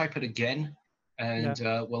mind, just type it again, and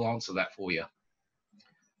we'll answer that for you.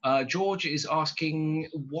 George is asking,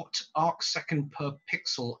 what arc second per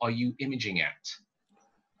pixel are you imaging at?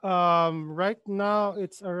 Right now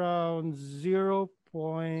it's around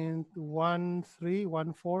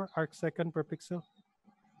 0.1314 arc second per pixel.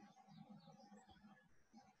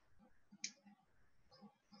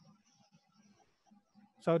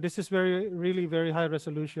 So this is really very high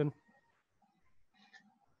resolution.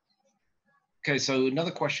 Okay, so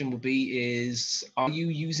another question would be is, are you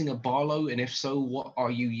using a Barlow? And if so, what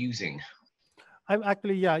are you using? I'm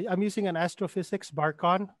actually, yeah, I'm using an astrophysics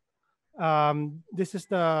Barcon. This is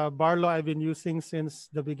the Barlow I've been using since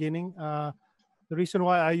the beginning. The reason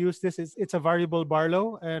why I use this is it's a variable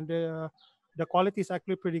Barlow, and the quality is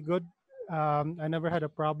actually pretty good. I never had a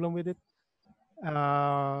problem with it.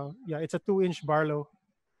 Yeah, it's a 2-inch Barlow.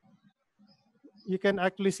 You can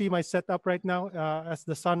actually see my setup right now as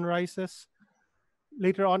the sun rises.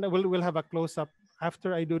 Later on, we'll have a close up.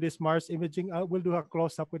 After I do this Mars imaging, we'll do a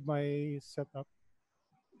close up with my setup.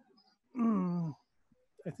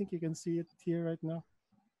 I think you can see it here right now.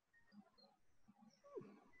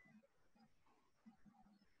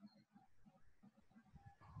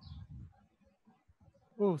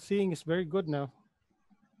 Oh, seeing is very good now.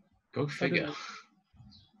 Go figure. Suddenly.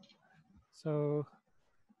 So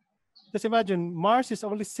just imagine Mars is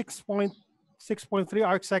only 6.3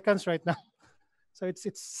 arc seconds right now. So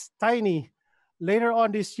it's tiny. Later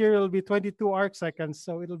on this year, it'll be 22 arc seconds.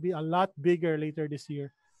 So it'll be a lot bigger later this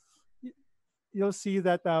year. You'll see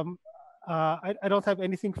that I don't have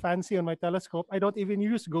anything fancy on my telescope. I don't even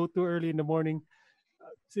use go to early in the morning.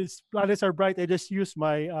 Since planets are bright, I just use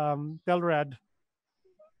my Telrad.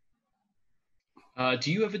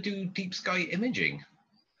 Do you ever do deep sky imaging?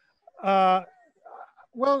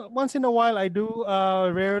 Well, once in a while I do.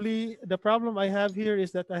 Rarely. The problem I have here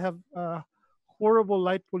is that I have horrible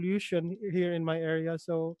light pollution here in my area,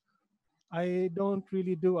 so I don't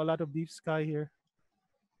really do a lot of deep sky here.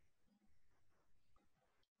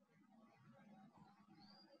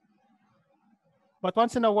 But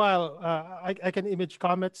once in a while, I can image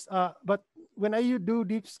comets. But when I do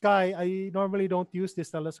deep sky, I normally don't use this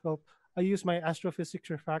telescope. I use my astrophysics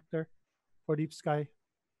refractor for deep sky.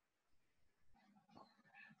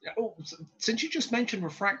 Oh, since you just mentioned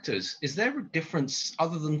refractors, is there a difference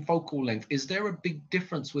other than focal length? Is there a big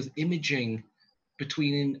difference with imaging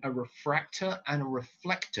between a refractor and a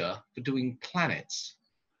reflector for doing planets?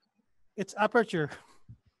 It's aperture.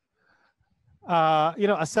 A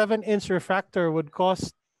 7-inch refractor would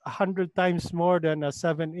cost 100 times more than a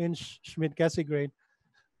 7-inch Schmidt-Cassegrain.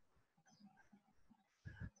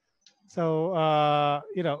 So,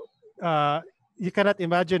 you cannot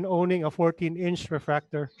imagine owning a 14-inch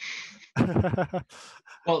refractor.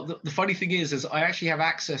 Well, the funny thing is I actually have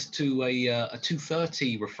access to a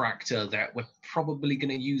 230 refractor that we're probably going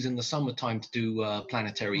to use in the summertime to do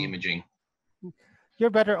planetary imaging. You're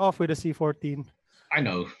better off with a C14. I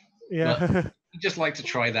know. Yeah. But you just like to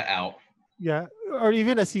try that out. Yeah, or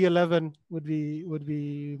even a C11 would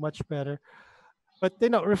be much better. But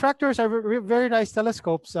refractors are very nice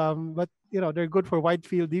telescopes. But they're good for wide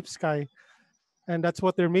field deep sky, and that's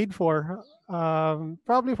what they're made for.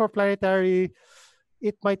 Probably for planetary,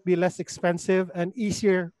 it might be less expensive and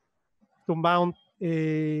easier to mount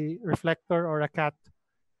a reflector or a cat.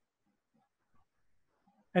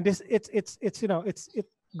 And this it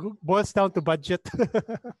boils down to budget.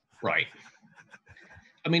 Right.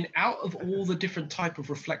 I mean, out of all the different type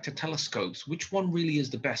of reflector telescopes, which one really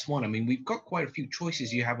is the best one? I mean, we've got quite a few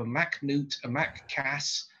choices. You have a Mac Newt, a Mac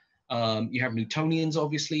Cass, you have Newtonians,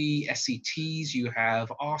 obviously, SCTs, you have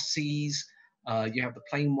RCs, you have the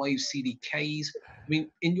plane wave CDKs. I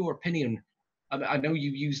mean, in your opinion, I know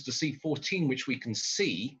you use the C14, which we can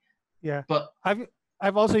see. Yeah, but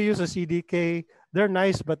I've also used a CDK. They're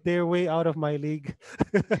nice, but they're way out of my league.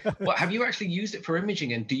 Well, have you actually used it for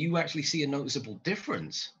imaging, and do you actually see a noticeable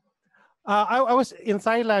difference? I was in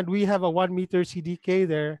Thailand. We have a 1 meter CDK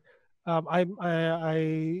there. I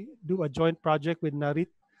do a joint project with Narit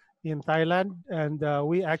in Thailand, and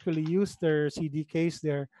we actually use their CDKs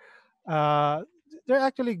there. They're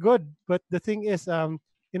actually good, but the thing is, a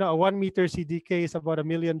 1 meter CDK is about $1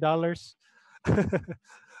 million.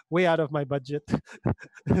 Way out of my budget.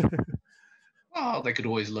 Oh, they could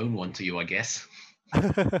always loan one to you, I guess.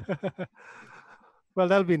 Well,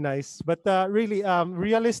 that'll be nice. But really,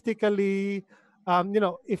 realistically,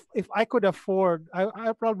 if I could afford,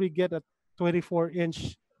 I'll probably get a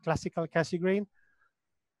 24-inch classical Cassegrain.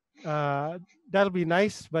 That'll be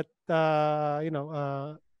nice, but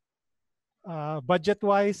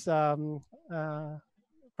budget-wise,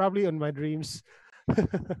 probably on my dreams.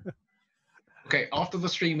 Okay, after the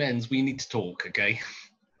stream ends, we need to talk, okay?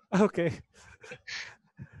 Okay.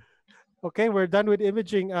 Okay, we're done with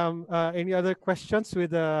imaging. Any other questions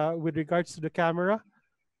with regards to the camera?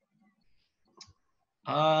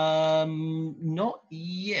 Not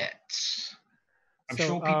yet. I'm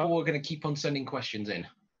sure people are going to keep on sending questions in.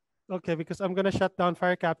 Okay, because I'm gonna shut down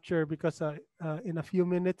fire capture because in a few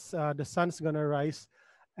minutes the sun's gonna rise,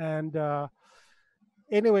 and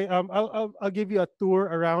anyway, I'll give you a tour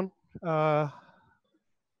around. Uh,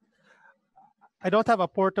 I don't have a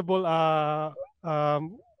portable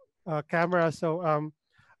camera, so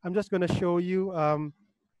I'm just going to show you.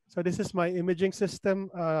 So this is my imaging system,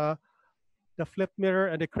 the flip mirror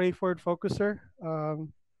and the Crayford focuser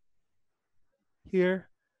here.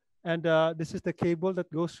 And this is the cable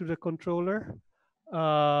that goes to the controller.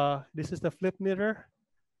 This is the flip mirror.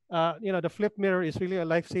 The flip mirror is really a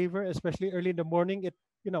lifesaver, especially early in the morning.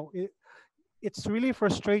 It's really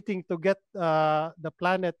frustrating to get the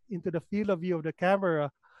planet into the field of view of the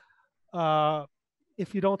camera uh,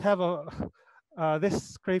 if you don't have a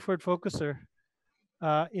this Crayford focuser.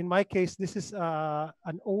 In my case, this is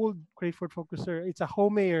an old Crayford focuser. It's a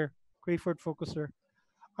Homeyer Crayford focuser.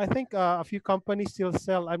 I think a few companies still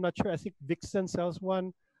sell. I'm not sure. I think Vixen sells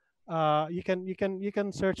one. You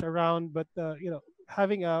can search around, but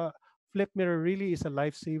having a flip mirror really is a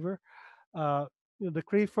lifesaver. Uh, the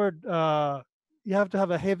Crayford, you have to have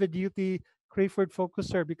a heavy duty Crayford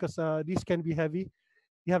focuser because these can be heavy.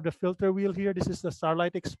 You have the filter wheel here. This is the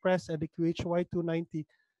Starlight Express and the QHY 290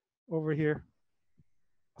 over here.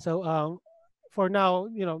 So for now,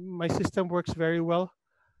 my system works very well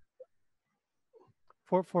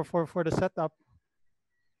for the setup.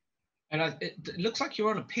 And it looks like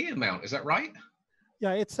you're on a pier mount. Is that right?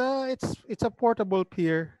 Yeah, it's a portable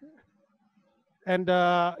pier, and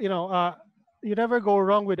you never go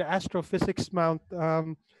wrong with the astrophysics mount.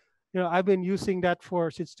 I've been using that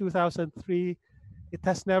for since 2003. It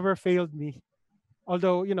has never failed me.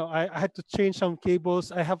 Although I had to change some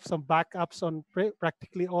cables. I have some backups on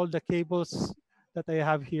practically all the cables that I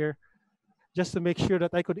have here, just to make sure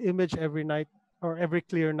that I could image every night or every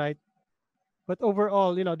clear night. But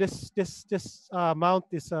overall, this mount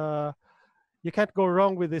is you can't go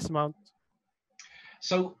wrong with this mount.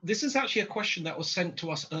 So this is actually a question that was sent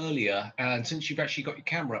to us earlier, and since you've actually got your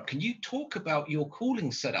camera up, can you talk about your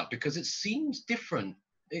cooling setup because it seems different?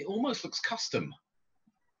 It almost looks custom.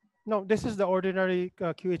 No, this is the ordinary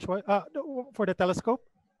QHY for the telescope.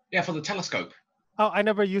 Yeah, for the telescope. Oh, I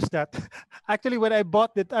never used that. Actually, when I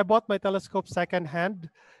bought it, I bought my telescope secondhand,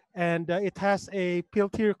 and it has a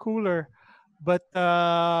Peltier cooler, but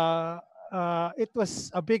it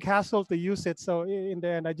was a big hassle to use it. So in the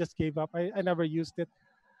end, I just gave up. I never used it.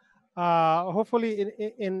 Hopefully,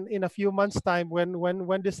 in a few months' time,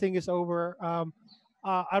 when this thing is over,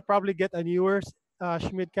 I'll probably get a newer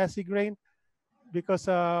Schmidt Cassegrain because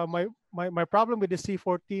my problem with the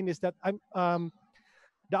C14 is that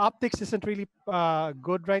the optics isn't really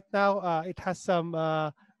good right now. It has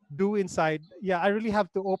some dew inside. Yeah, I really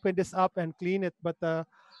have to open this up and clean it, but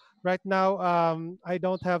right now I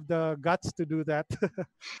don't have the guts to do that.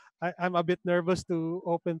 I'm a bit nervous to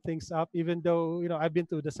open things up, even though I've been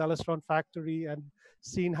to the Celestron factory and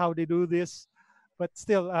seen how they do this. But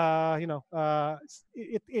still,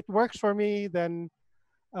 it works for me. Then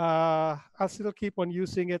I'll still keep on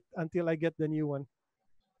using it until I get the new one.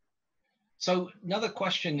 So another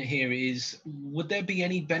question here is, would there be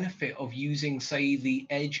any benefit of using, say, the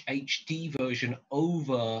Edge HD version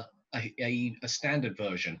over a standard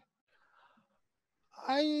version?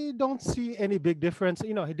 I don't see any big difference.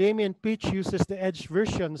 Damien Peach uses the Edge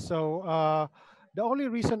version, so the only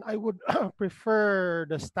reason I would prefer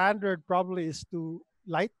the standard probably is to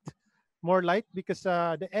light, more light, because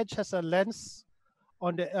the Edge has a lens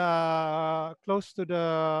on the close to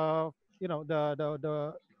the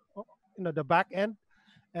the back end,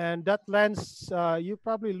 and that lens you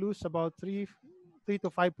probably lose about 3 to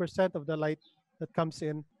 5% of the light that comes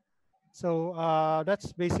in. So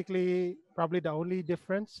that's basically probably the only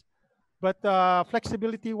difference. But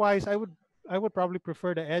flexibility wise, I would probably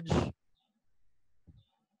prefer the Edge.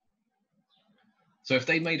 So if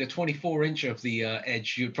they made a 24-inch of the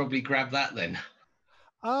Edge, you'd probably grab that then.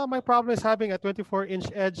 My problem is having a 24-inch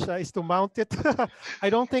Edge is to mount it. I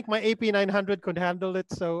don't think my AP900 could handle it,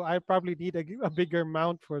 so I probably need a bigger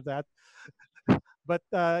mount for that. But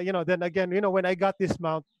then again, when I got this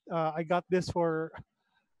mount, I got this for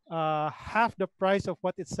half the price of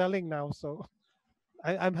what it's selling now. So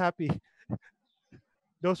I'm happy.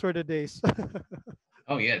 Those were the days.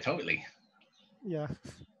 Oh yeah, totally. Yeah.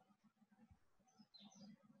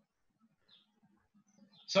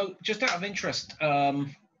 So just out of interest,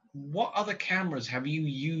 what other cameras have you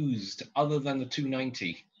used other than the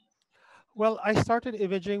 290? Well, I started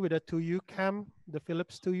imaging with a ToUcam, the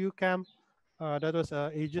Philips ToUcam. That was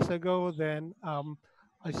ages ago. Then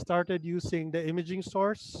I started using the imaging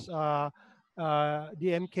source, the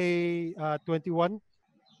MK21,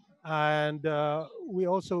 and we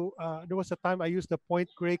also there was a time I used the point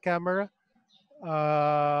gray camera.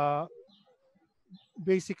 Uh,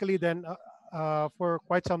 Basically, then for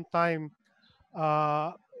quite some time,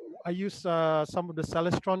 uh, I use some of the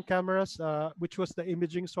Celestron cameras, which was the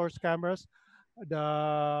imaging source cameras,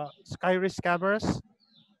 the Skyris cameras,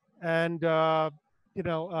 and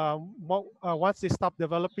once they stopped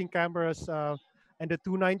developing cameras and the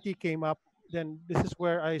 290 came up, then this is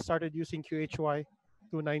where I started using QHY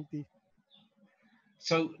 290.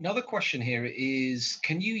 So another question here is,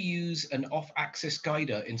 can you use an off-axis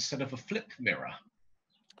guider instead of a flip mirror?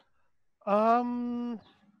 One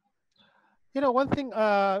thing,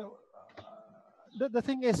 the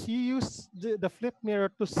thing is, you use the flip mirror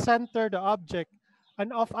to center the object,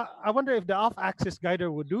 and I wonder if the off-axis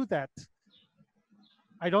guider would do that.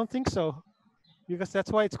 I don't think so, because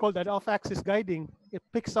that's why it's called an off-axis guiding. It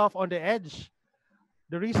picks off on the edge.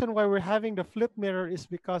 The reason why we're having the flip mirror is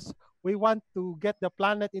because we want to get the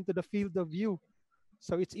planet into the field of view,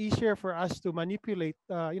 so it's easier for us to manipulate,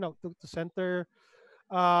 to center.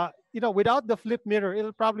 Without the flip mirror,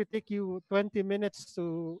 it'll probably take you 20 minutes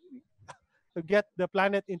to get the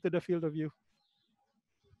planet into the field of view.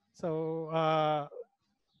 So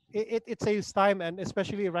it saves time, and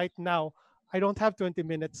especially right now, I don't have 20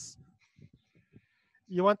 minutes.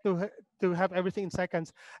 You want to have everything in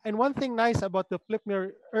seconds. And one thing nice about the flip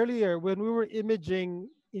mirror, earlier when we were imaging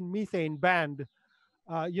in methane band,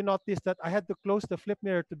 you notice that I had to close the flip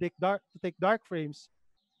mirror to take dark frames.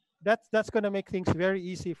 That's going to make things very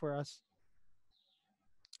easy for us.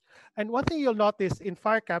 And one thing you'll notice in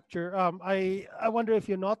fire capture, I wonder if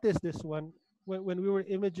you noticed this one when we were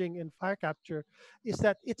imaging in fire capture, is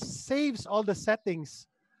that it saves all the settings.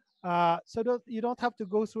 So you don't have to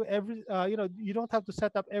go through you don't have to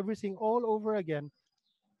set up everything all over again.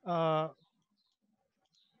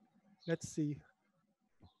 Let's see.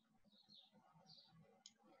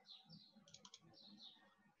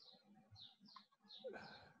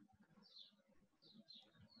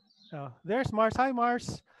 There's Mars. Hi,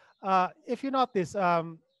 Mars. If you notice,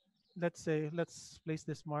 let's place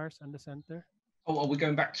this Mars in the center. Oh, are we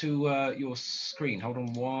going back to your screen? Hold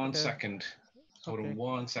on one second. Hold on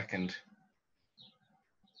 1 second.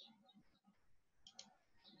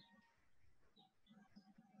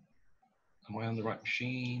 Am I on the right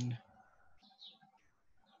machine?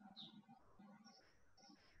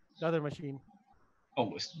 The other machine.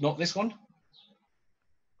 Oh, it's not this one?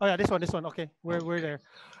 Oh yeah, this one. Okay, we're there.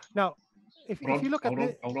 Now, if you look at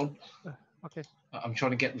the... Hold on. Okay. I'm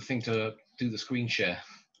trying to get the thing to do the screen share.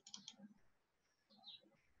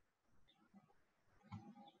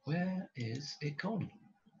 Where is it gone?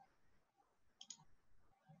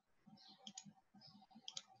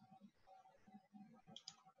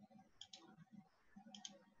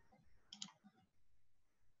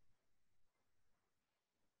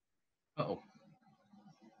 Uh-oh.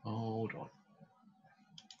 Hold on.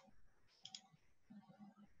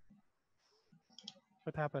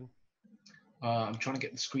 What happened? I'm trying to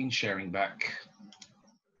get the screen sharing back.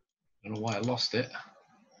 I don't know why I lost it.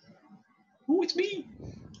 Oh, it's me.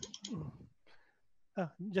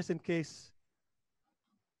 Just in case.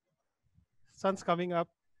 Sun's coming up.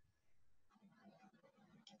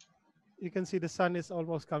 You can see the sun is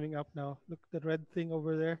almost coming up now. Look, the red thing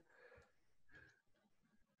over there.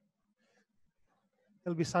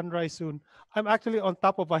 It'll be sunrise soon. I'm actually on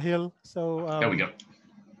top of a hill, so there we go.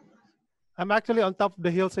 I'm actually on top of the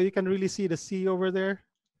hill, so you can really see the sea over there.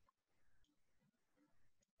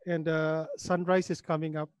 And sunrise is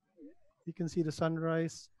coming up. You can see the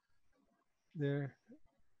sunrise there.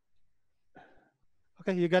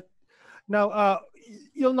 Okay, you got now.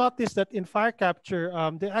 You'll notice that in fire capture,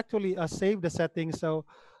 they actually save the settings. So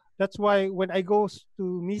that's why when I go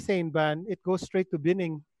to methane ban, it goes straight to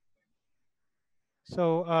binning.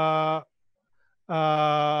 So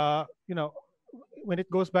when it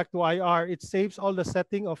goes back to IR, it saves all the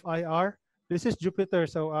setting of IR. This is Jupiter,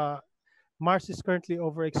 so Mars is currently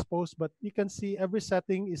overexposed, but you can see every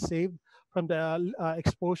setting is saved from the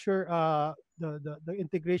exposure, the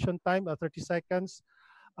integration time, 30 seconds,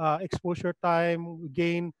 exposure time,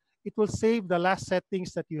 gain. It will save the last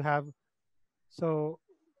settings that you have. So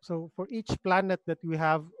for each planet that we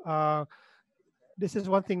have, this is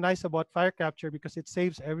one thing nice about fire capture because it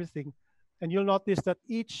saves everything. And you'll notice that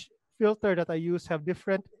each filter that I use have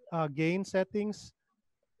different gain settings.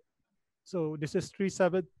 So this is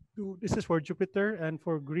 372. This is for Jupiter, and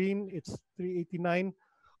for green it's 389.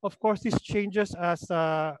 Of course, this changes as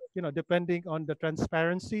depending on the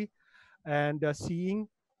transparency and seeing.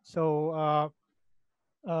 So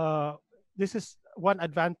this is one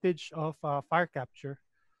advantage of fire capture.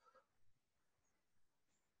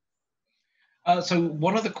 So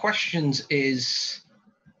one of the questions is,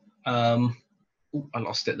 I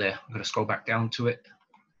lost it there. I'm going to scroll back down to it.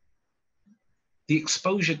 The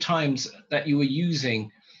exposure times that you were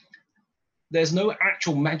using, there's no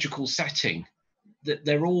actual magical setting. That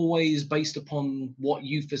they're always based upon what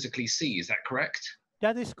you physically see. Is that correct?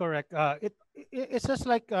 That is correct. It's just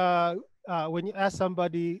like when you ask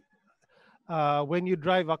somebody when you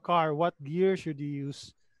drive a car, what gear should you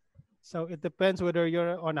use? So it depends whether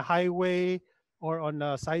you're on a highway or on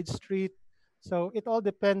a side street. So it all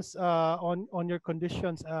depends on your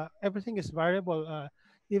conditions. Everything is variable.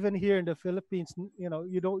 Even here in the Philippines,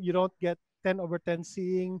 you don't get 10/10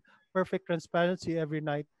 seeing, perfect transparency every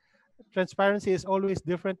night. Transparency is always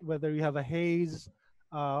different whether you have a haze,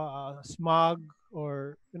 smog,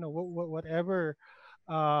 or whatever,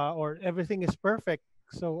 or everything is perfect.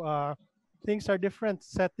 So things are different,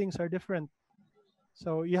 settings are different.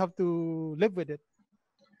 So you have to live with it.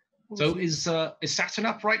 We'll So see. is Saturn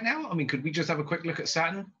up right now? I mean, could we just have a quick look at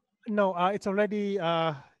Saturn? No, it's already.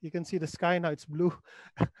 You can see the sky now; it's blue.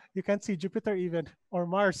 You can't see Jupiter even, or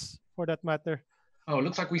Mars for that matter. Oh, it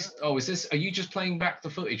looks like we. Oh, is this? Are you just playing back the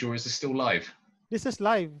footage, or is this still live? This is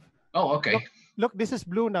live. Oh, Look, okay. look. This is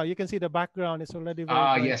blue now. You can see the background is already very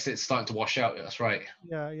Ah, bright. yes, it's starting to wash out. That's right.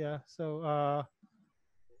 Yeah, yeah. So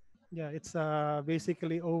yeah, it's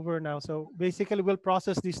basically over now. So basically, we'll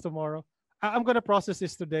process this tomorrow. I'm gonna process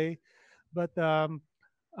this today, but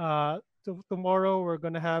tomorrow we're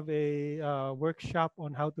gonna have a workshop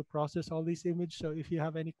on how to process all these images. So if you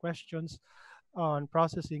have any questions on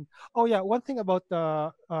processing, oh yeah, one thing about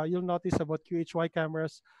you'll notice about QHY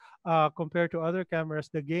cameras compared to other cameras,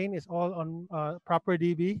 the gain is all on proper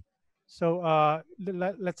dB. So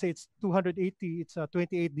let's say it's 280, it's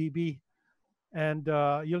 28 dB, and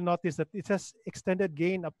you'll notice that it has extended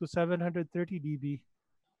gain up to 730 dB.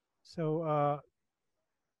 So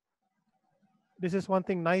this is one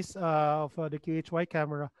thing nice of the QHY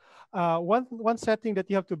camera. One setting that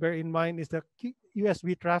you have to bear in mind is the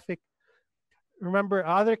USB traffic. Remember,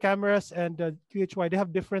 other cameras and QHY, they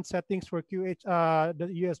have different settings for the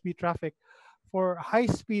USB traffic. For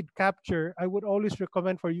high-speed capture, I would always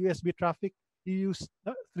recommend for USB traffic you use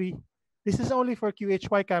 3. This is only for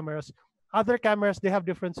QHY cameras. Other cameras, they have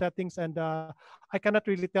different settings, and I cannot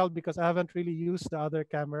really tell because I haven't really used the other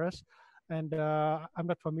cameras, and I'm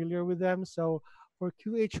not familiar with them. So for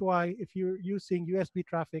QHY, if you're using USB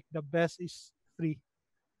traffic, the best is 3.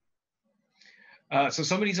 So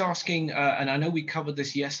somebody's asking, and I know we covered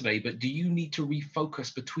this yesterday, but do you need to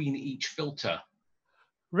refocus between each filter?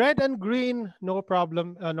 Red and green, no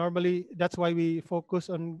problem. Normally, that's why we focus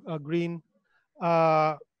on green.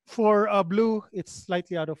 For blue, it's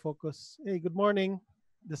slightly out of focus. Hey, good morning.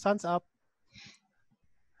 The sun's up.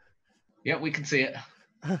 Yeah, we can see it.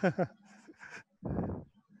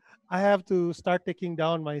 I have to start taking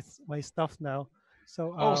down my stuff now.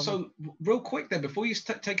 So Oh, so real quick then, before you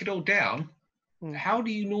take it all down, hmm. how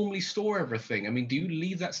do you normally store everything? I mean, do you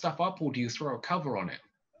leave that stuff up or do you throw a cover on it?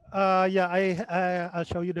 Yeah, I'll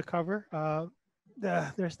show you the cover.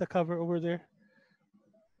 There's the cover over there.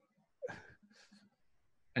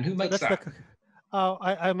 And who So makes that's the. that?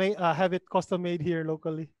 I may have it custom made here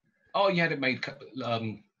locally. Oh, you had it made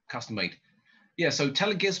custom made. Yeah, so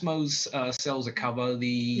Telegizmos sells a cover, the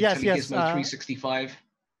Yes, yes. Telegizmo 365.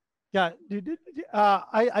 Yeah,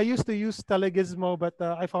 I used to use Telegizmo, but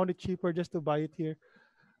I found it cheaper just to buy it here.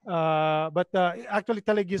 But actually,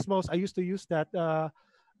 Telegizmos, I used to use that,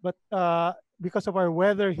 but because of our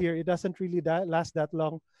weather here, it doesn't really last that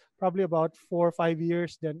long. Probably about 4 or 5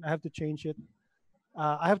 years. Then I have to change it.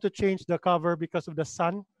 I have to change the cover because of the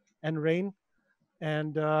sun and rain,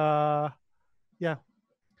 and yeah,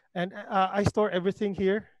 and I store everything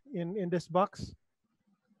here in this box.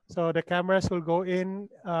 So the cameras will go in.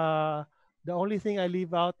 The only thing I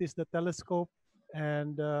leave out is the telescope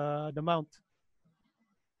and the mount.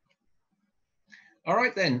 All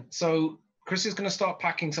right, then. So Chris is going to start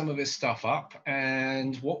packing some of his stuff up.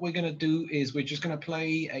 And what we're going to do is we're just going to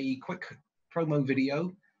play a quick promo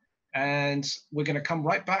video. And we're going to come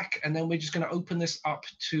right back. And then we're just going to open this up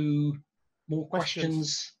to more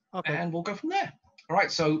questions. Okay. And we'll go from there. All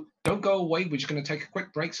right. So don't go away. We're just going to take a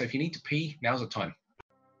quick break. So if you need to pee, now's the time.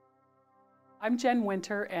 I'm Jen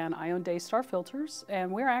Winter, and I own Daystar Filters,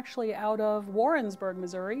 and we're actually out of Warrensburg,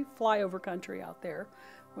 Missouri, flyover country out there.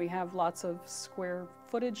 We have lots of square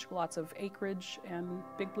footage, lots of acreage, and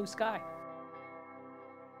big blue sky.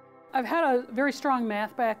 I've had a very strong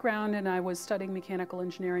math background, and I was studying mechanical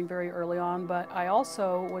engineering very early on, but I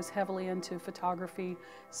also was heavily into photography,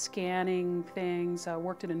 scanning things. I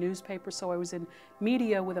worked in a newspaper, so I was in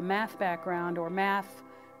media with a math background, or math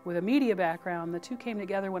with a media background. The two came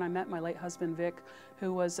together when I met my late husband, Vic,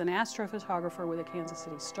 who was an astrophotographer with a Kansas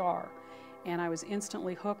City Star. And I was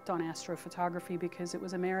instantly hooked on astrophotography because it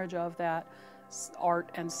was a marriage of that art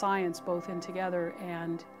and science both in together.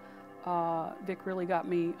 And Vic really got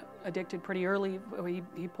me addicted pretty early.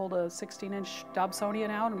 He pulled a 16-inch Dobsonian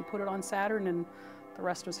out and put it on Saturn, and the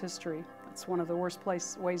rest was history. That's one of the worst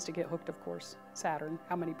ways to get hooked, of course, Saturn.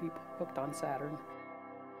 How many people hooked on Saturn?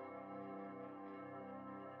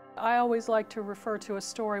 I always like to refer to a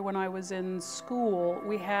story when I was in school.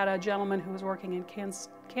 We had a gentleman who was working in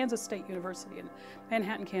Kansas State University in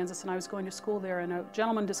Manhattan, Kansas, and I was going to school there, and a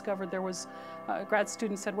gentleman discovered there was, a grad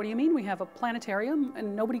student said, "What do you mean we have a planetarium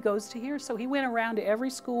and nobody goes to here?" So he went around to every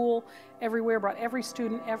school, everywhere, brought every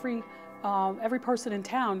student, every person in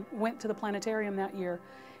town went to the planetarium that year.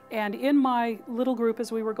 And in my little group,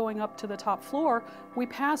 as we were going up to the top floor, we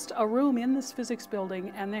passed a room in this physics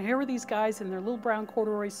building, and here were these guys in their little brown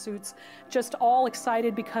corduroy suits, just all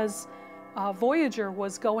excited because Voyager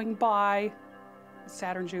was going by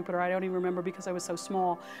Saturn, Jupiter, I don't even remember because I was so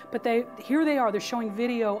small. But here they are, they're showing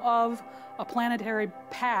video of a planetary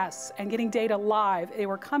pass and getting data live. They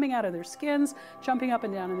were coming out of their skins, jumping up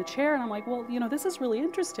and down in the chair, and I'm like, well, you know, this is really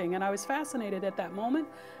interesting. And I was fascinated at that moment.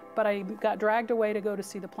 But I got dragged away to go to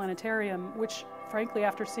see the planetarium, which, frankly,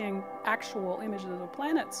 after seeing actual images of the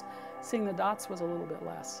planets, seeing the dots was a little bit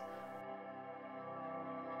less.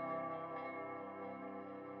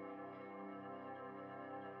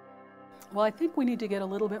 Well, I think we need to get a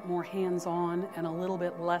little bit more hands-on and a little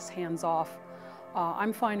bit less hands-off.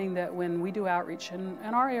 I'm finding that when we do outreach, in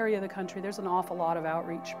our area of the country, there's an awful lot of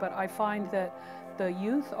outreach, but I find that the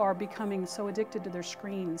youth are becoming so addicted to their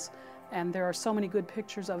screens, and there are so many good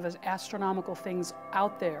pictures of astronomical things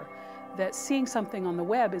out there that seeing something on the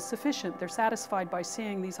web is sufficient. They're satisfied by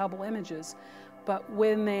seeing these Hubble images. But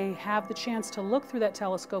when they have the chance to look through that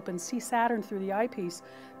telescope and see Saturn through the eyepiece,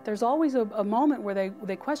 there's always a moment where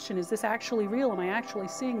they question, is this actually real? Am I actually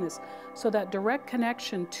seeing this? So that direct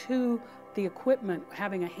connection to the equipment,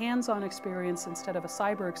 having a hands-on experience instead of a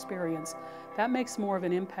cyber experience, that makes more of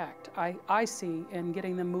an impact, I see, in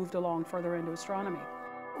getting them moved along further into astronomy.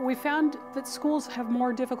 We found that schools have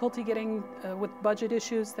more difficulty getting, with budget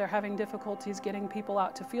issues, they're having difficulties getting people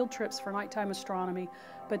out to field trips for nighttime astronomy.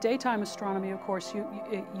 But daytime astronomy, of course,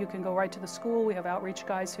 you can go right to the school. We have outreach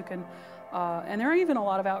guys who can, and there are even a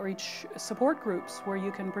lot of outreach support groups where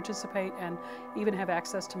you can participate and even have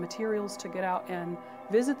access to materials to get out and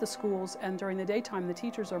visit the schools. And during the daytime, the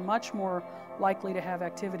teachers are much more likely to have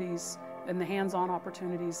activities and the hands-on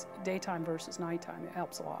opportunities daytime versus nighttime. It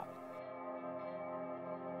helps a lot.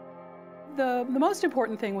 The most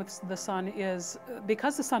important thing with the sun is,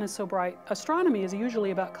 because the sun is so bright, astronomy is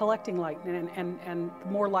usually about collecting light, and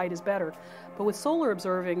more light is better. But with solar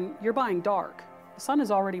observing, you're buying dark. The sun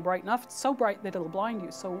is already bright enough, it's so bright that it'll blind you.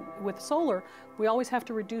 So with solar, we always have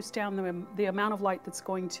to reduce down the amount of light that's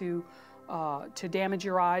going to damage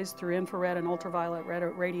your eyes through infrared and ultraviolet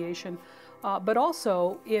radiation. But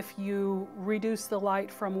also, if you reduce the light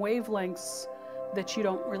from wavelengths that you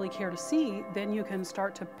don't really care to see, then you can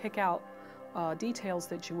start to pick out details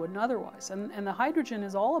that you wouldn't otherwise. And the hydrogen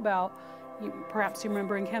is all about, perhaps you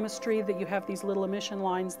remember in chemistry that you have these little emission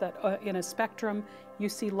lines that in a spectrum you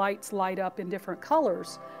see lights light up in different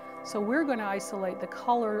colors. So we're going to isolate the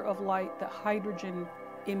color of light that hydrogen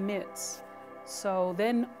emits. So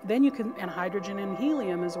then you can, and hydrogen and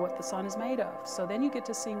helium is what the sun is made of. So then you get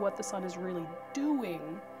to see what the sun is really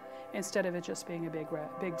doing instead of it just being a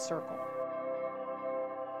big circle.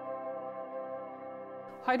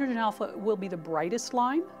 Hydrogen alpha will be the brightest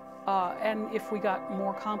line, and if we got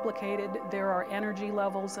more complicated, there are energy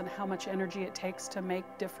levels and how much energy it takes to make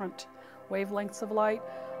different wavelengths of light.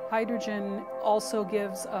 Hydrogen also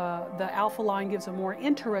gives, the alpha line gives a more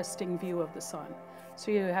interesting view of the sun.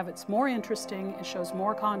 So you have, it's more interesting, it shows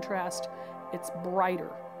more contrast, it's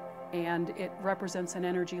brighter, and it represents an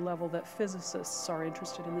energy level that physicists are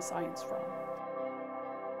interested in the science from.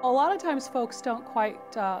 A lot of times folks don't quite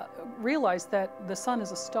realize that the sun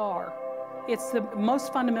is a star. It's the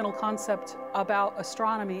most fundamental concept about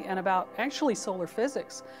astronomy and about actually solar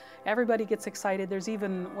physics. Everybody gets excited. There's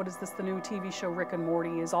even, what is this, the new TV show Rick and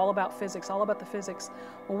Morty is all about physics, all about the physics.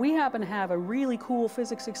 Well, we happen to have a really cool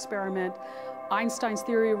physics experiment. Einstein's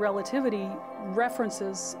theory of relativity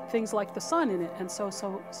references things like the sun in it. And so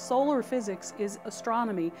solar physics is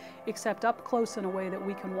astronomy, except up close in a way that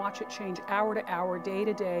we can watch it change hour to hour, day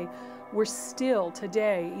to day. We're still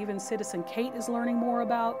today, even Citizen Kate is learning more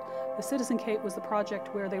about. The Citizen Kate was the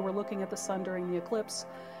project where they were looking at the sun during the eclipse.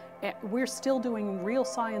 We're still doing real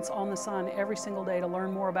science on the sun every single day to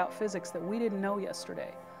learn more about physics that we didn't know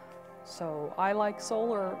yesterday. So I like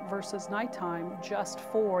solar versus nighttime just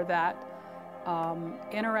for that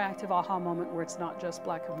interactive aha moment where it's not just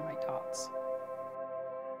black and white dots.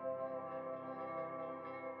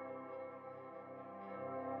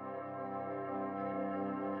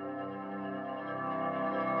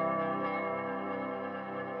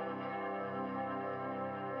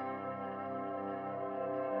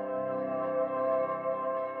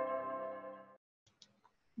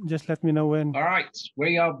 Just let me know when. All right,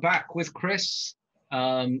 we are back with Chris.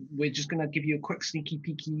 We're just going to give you a quick sneaky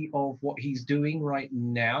peeky of what he's doing right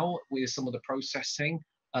now with some of the processing.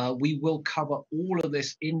 We will cover all of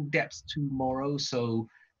this in depth tomorrow. So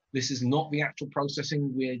this is not the actual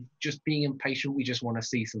processing. We're just being impatient. We just want to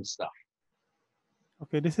see some stuff.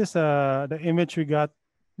 Okay, this is the image we got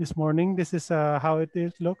this morning. This is how it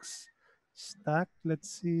looks stacked. Let's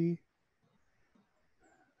see.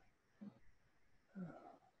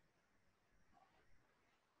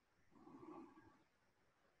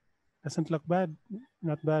 Doesn't look bad.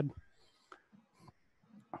 Not bad.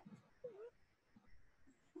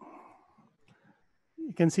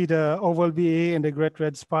 You can see the oval BA and the great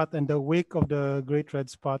red spot and the wake of the great red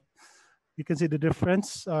spot. You can see the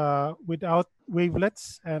difference without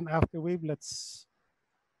wavelets and after wavelets.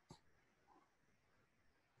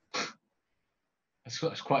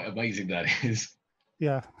 That's quite amazing, that is.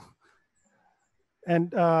 Yeah.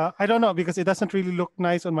 And I don't know, because it doesn't really look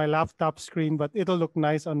nice on my laptop screen, but it'll look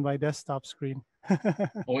nice on my desktop screen.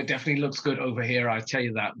 Oh, it definitely looks good over here. I tell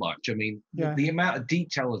you that much. I mean, yeah. the amount of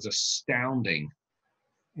detail is astounding.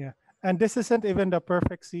 Yeah. And this isn't even the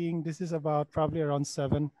perfect seeing. This is about probably around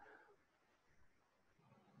 7.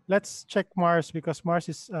 Let's check Mars, because Mars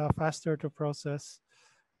is faster to process.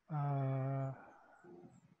 Let's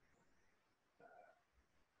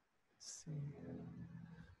see.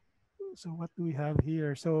 So what do we have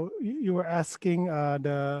here? So you were asking how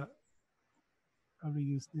to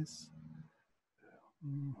use this.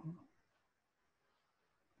 Mm-hmm.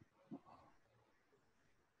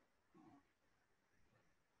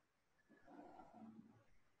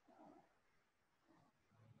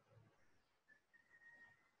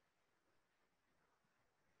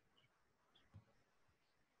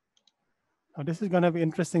 Now this is going to be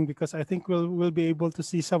interesting, because I think we'll be able to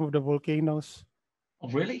see some of the volcanoes. Oh,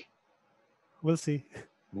 really? We'll see.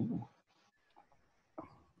 Ooh.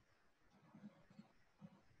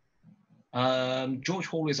 George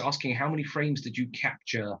Hall is asking, how many frames did you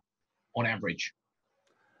capture on average?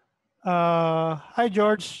 Hi,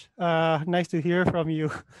 George. Nice to hear from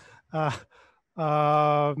you.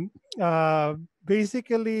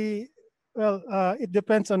 Basically, well, it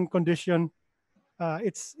depends on condition.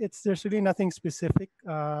 There's really nothing specific.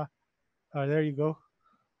 There you go.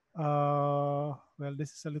 Well,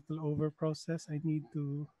 this is a little over processed. I need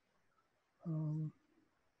to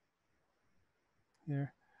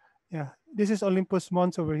here. Yeah, this is Olympus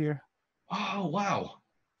Mons over here. Oh, wow.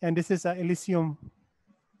 And this is Elysium.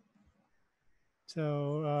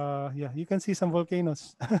 So yeah, you can see some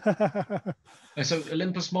volcanoes. And so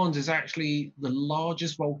Olympus Mons is actually the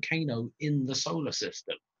largest volcano in the solar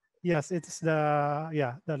system. Yes, it's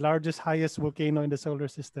the largest, highest volcano in the solar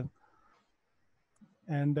system.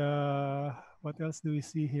 And what else do we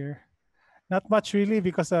see here? Not much really,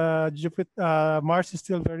 because Jupiter, Mars is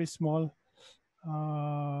still very small.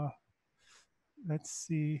 Let's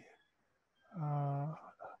see.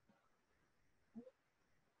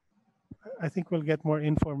 I think we'll get more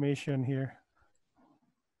information here.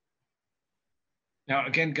 Now,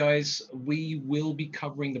 again, guys, we will be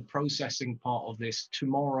covering the processing part of this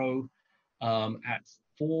tomorrow at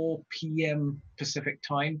 4 p.m. Pacific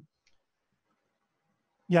time.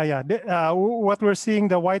 Yeah. What we're seeing,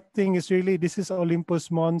 the white thing is really, this is Olympus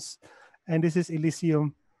Mons, and this is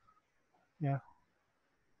Elysium. Yeah.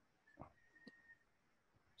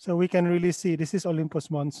 So we can really see, this is Olympus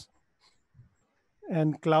Mons,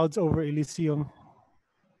 and clouds over Elysium.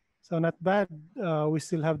 So not bad. We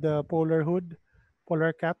still have the polar hood,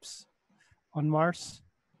 polar caps on Mars.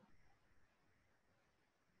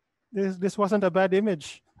 This wasn't a bad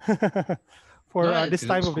image for this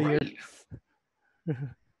time of the year.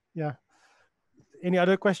 Yeah. Any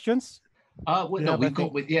other questions? Well, no,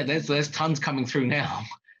 there's tons coming through now.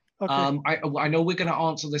 Okay. I know we're going to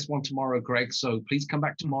answer this one tomorrow, Greg. So please come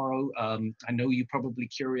back tomorrow. I know you're probably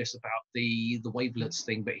curious about the wavelets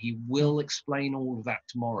thing, but he will explain all of that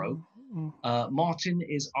tomorrow. Martin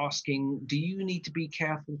is asking, do you need to be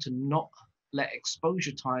careful to not let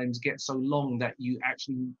exposure times get so long that you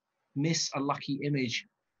actually miss a lucky image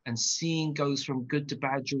and seeing goes from good to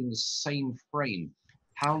bad during the same frame?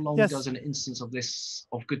 How long does an instance of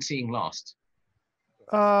good seeing last?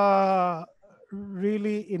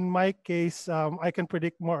 Really, in my case, I can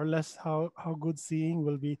predict more or less how good seeing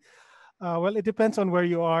will be. Well, it depends on where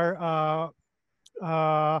you are.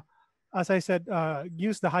 As I said,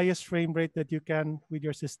 use the highest frame rate that you can with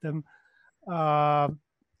your system.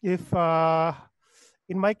 If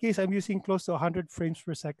in my case, I'm using close to 100 frames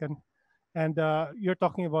per second, and you're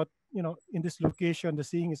talking about, in this location, the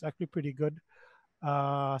seeing is actually pretty good.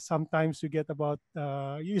 Sometimes we get about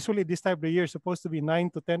usually this time of the year supposed to be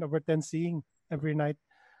 9 to 10/10 seeing every night,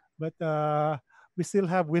 but we still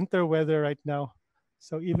have winter weather right now.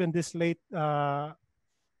 So even this late,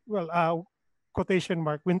 well, quotation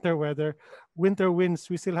mark winter weather, winter winds.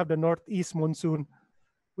 We still have the northeast monsoon,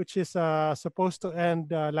 which is supposed to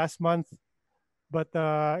end last month, but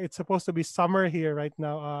it's supposed to be summer here right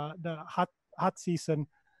now, the hot season,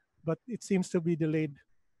 but it seems to be delayed.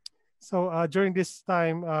 So during this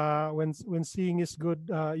time, when seeing is good,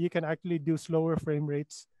 you can actually do slower frame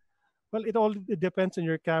rates. Well, it depends on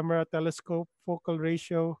your camera, telescope, focal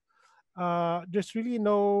ratio. There's really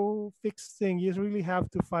no fixed thing. You really have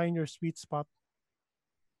to find your sweet spot.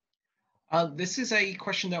 This is a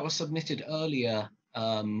question that was submitted earlier,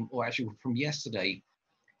 or actually from yesterday.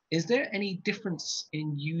 Is there any difference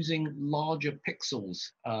in using larger pixels?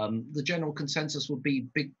 The general consensus would be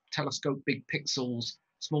big telescope, big pixels,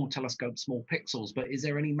 small telescope, small pixels. But is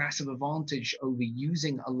there any massive advantage over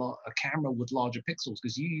using a camera with larger pixels?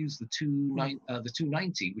 Because you use the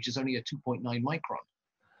 290, which is only a 2.9 micron.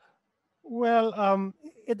 Well,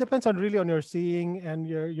 it depends on really on your seeing and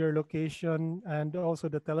your location, and also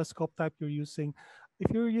the telescope type you're using.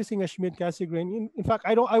 If you're using a Schmidt-Cassegrain, in fact,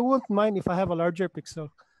 I won't mind if I have a larger pixel.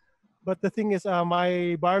 But the thing is,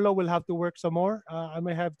 my Barlow will have to work some more. I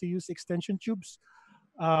may have to use extension tubes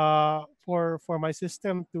for my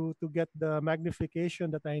system to get the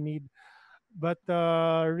magnification that I need. But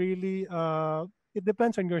really, it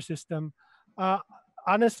depends on your system. Uh,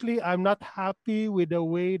 Honestly, I'm not happy with the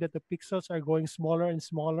way that the pixels are going smaller and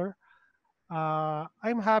smaller.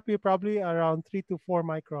 I'm happy probably around 3 to 4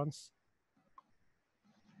 microns.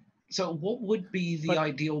 So what would be the But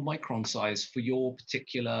ideal micron size for your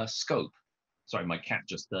particular scope? Sorry, my cat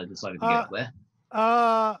just decided to get uh, up there.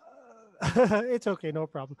 uh, it's okay, no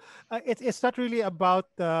problem. It's not really about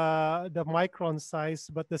the micron size,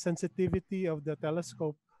 but the sensitivity of the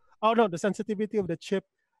telescope. Oh no, the sensitivity of the chip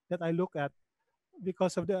that I look at,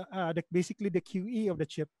 because of the basically the QE of the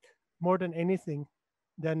chip more than anything,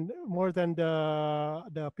 than more than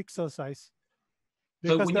the pixel size,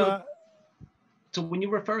 So because the when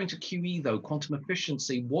you're referring to QE though, quantum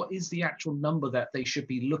efficiency, what is the actual number that they should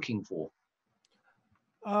be looking for?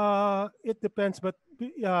 it depends, but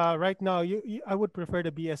right now I would prefer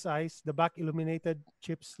the BSIs, the back illuminated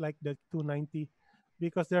chips like the 290,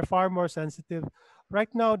 because they're far more sensitive.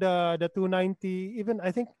 Right now the 290, even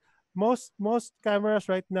I think most cameras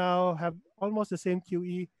right now have almost the same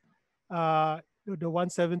QE. The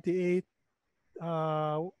 178,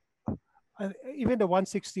 uh, even the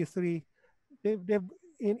 163, they've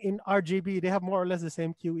in RGB they have more or less the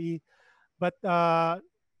same QE. But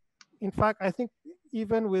in fact, I think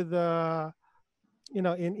even with in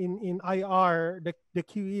IR, the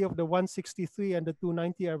QE of the 163 and the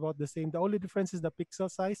 290 are about the same. The only difference is the pixel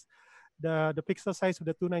size. The pixel size of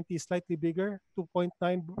the 290 is slightly bigger, 2.9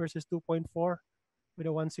 versus 2.4 with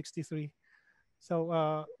the 163. So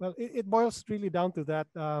well, it boils really down to that.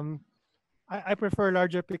 I prefer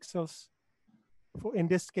larger pixels for, in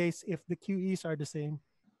this case, if the QEs are the same.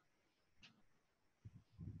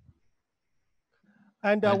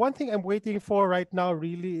 And Uh, one thing I'm waiting for right now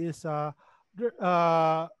really is there, there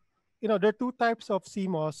are two types of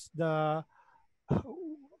CMOS: the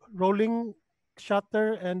rolling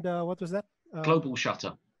shutter and what was that? Global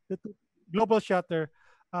shutter. The global shutter.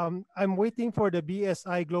 I'm waiting for the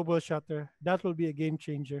BSI global shutter. That will be a game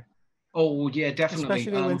changer, Oh yeah, definitely.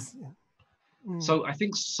 especially when. So I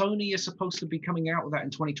think Sony is supposed to be coming out with that in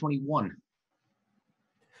 2021.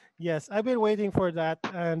 Yes, I've been waiting for that,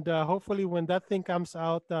 and hopefully, when that thing comes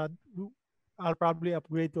out, I'll probably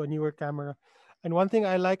upgrade to a newer camera. And one thing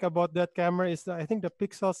I like about that camera is that I think the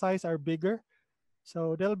pixel size are bigger,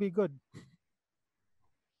 so they'll be good.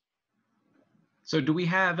 So do we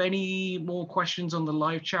have any more questions on the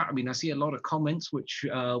live chat? I mean, I see a lot of comments, which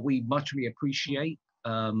we muchly appreciate.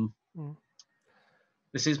 Mm.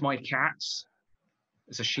 This is my cat.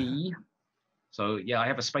 It's a she. So yeah, I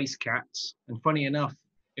have a space cat. And funny enough,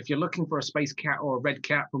 if you're looking for a space cat or a red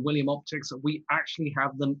cat from William Optics, we actually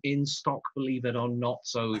have them in stock, believe it or not.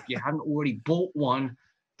 So if you haven't already bought one,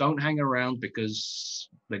 don't hang around because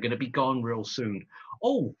they're going to be gone real soon.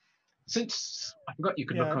 Oh, since I forgot you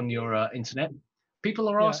could look Yeah, on your internet, people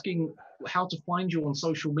are yeah. asking how to find you on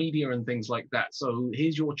social media and things like that. So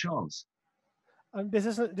here's your chance.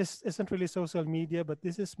 This isn't really social media, but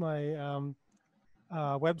this is my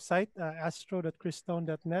website,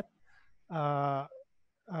 astro.christone.net.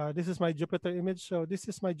 Uh, this is my Jupiter image. So this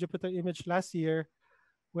is my Jupiter image last year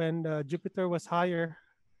when Jupiter was higher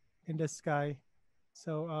in the sky.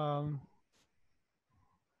 So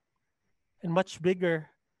and much bigger.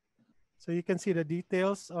 So you can see the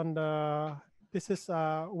details on the, this is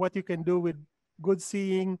what you can do with good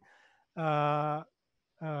seeing.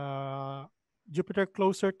 Jupiter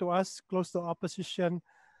closer to us, close to opposition,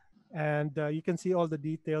 and you can see all the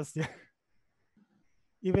details there,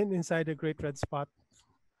 even inside the Great Red Spot.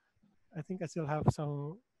 I think I still have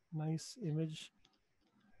some nice image.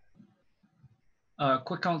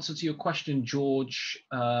 Quick answer to your question, George.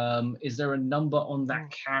 Is there a number on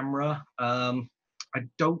that camera? I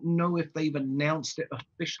don't know if they've announced it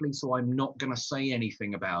officially, so I'm not going to say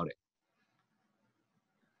anything about it.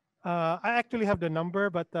 I actually have the number,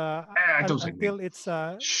 but until it's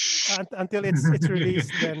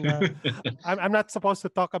released, then I'm not supposed to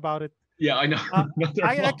talk about it. Yeah, I know.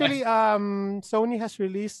 I actually Sony has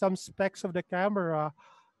released some specs of the camera,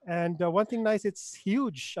 and one thing nice, it's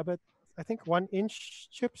huge. About I think 1-inch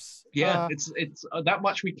chips. Yeah, it's that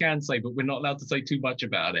much we can say, but we're not allowed to say too much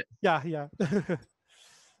about it. Yeah.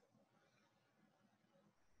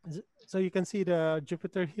 So you can see the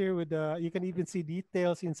Jupiter here with the, you can even see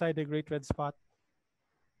details inside the Great Red Spot.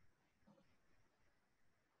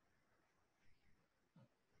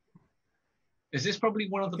 Is this probably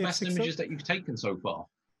one of the best images that you've taken so far?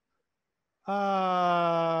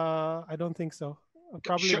 I don't think so.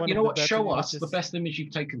 Probably you know what? Show us the best image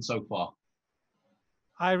you've taken so far.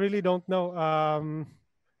 I really don't know. I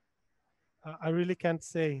really can't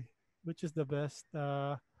say which is the best.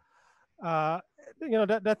 You know,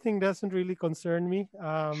 that thing doesn't really concern me.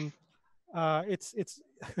 It's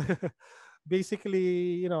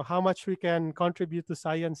basically, you know, how much we can contribute to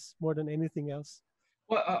science more than anything else.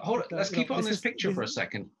 Well, hold it. Let's keep it on this picture for a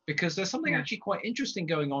second, because there's something actually quite interesting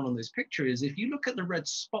going on this picture. Is if you look at the red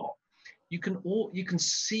spot, you can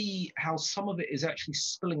see how some of it is actually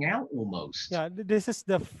spilling out almost. Yeah, this is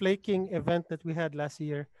the flaking event that we had last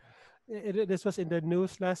year. This was in the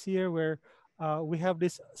news last year, where we have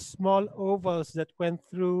these small ovals that went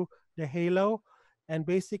through the halo and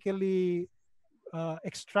basically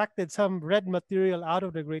extracted some red material out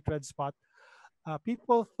of the Great Red Spot.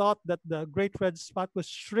 People thought that the Great Red Spot was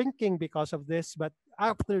shrinking because of this, but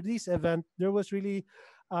after this event, there was really,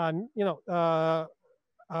 the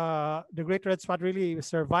Great Red Spot really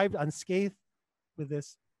survived unscathed with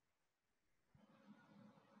this.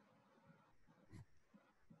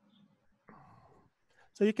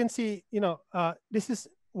 So you can see, this is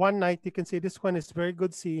one night. You can see this one is very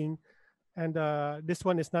good seeing, and this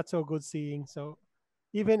one is not so good seeing. So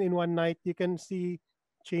even in one night, you can see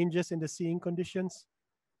changes in the seeing conditions.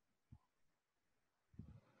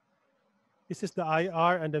 This is the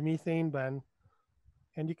IR and the methane band.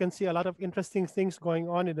 And you can see a lot of interesting things going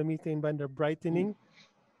on in the methane band. They're brightening.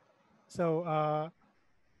 So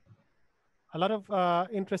a lot of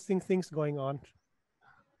interesting things going on.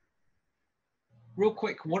 Real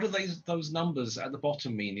quick, what do those numbers at the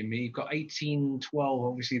bottom mean? I mean, you've got 18, 12,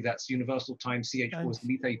 obviously that's universal time, CH4 is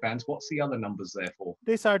the methane bands. What's the other numbers there for?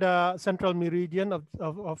 These are the central meridian of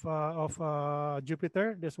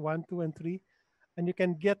Jupiter. There's 1, 2, and 3. And you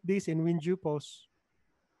can get these in WinJupos.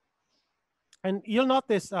 And you'll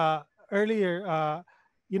notice earlier,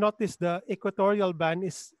 you notice the equatorial band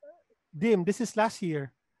is dim. This is last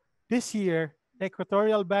year. This year, the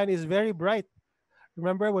equatorial band is very bright.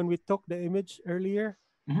 Remember when we took the image earlier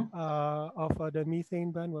of the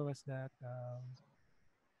methane band? Where was that?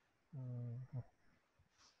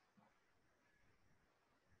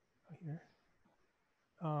 Here.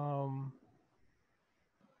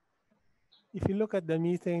 If you look at the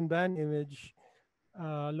methane band image,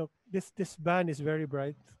 look, this band is very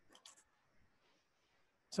bright.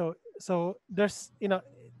 So there's,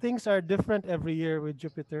 things are different every year with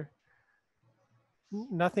Jupiter.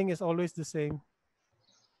 Nothing is always the same.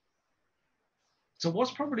 So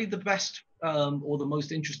what's probably the best or the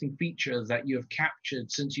most interesting feature that you have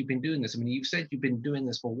captured since you've been doing this? I mean, you've said you've been doing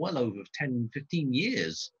this for well over 10, 15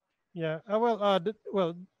 years. Yeah, probably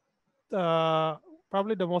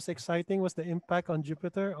the most exciting was the impact on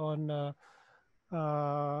Jupiter on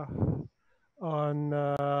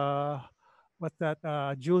what's that?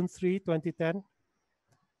 June 3, 2010.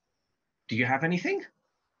 Do you have anything?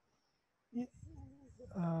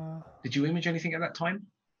 Did you image anything at that time?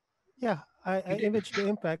 Yeah, I imaged the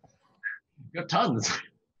impact. You got tons.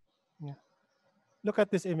 Yeah. Look at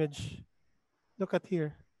this image. Look at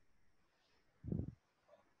here.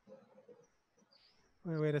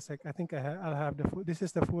 Wait a sec. I think I'll have the full. This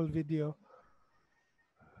is the full video.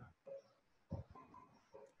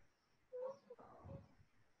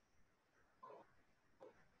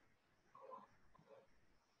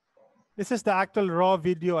 This is the actual raw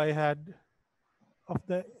video I had of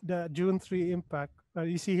the June 3 impact.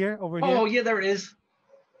 You see here, over here? Oh, yeah, there it is.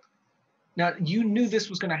 Now, you knew this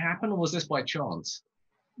was going to happen, or was this by chance?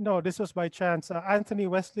 No, this was by chance. Anthony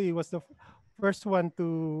Wesley was the first one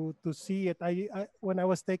to see it. When I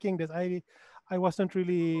was taking this, I wasn't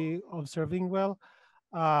really observing well.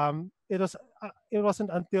 It wasn't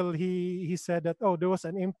until he said that, oh, there was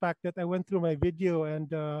an impact, that I went through my video and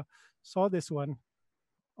saw this one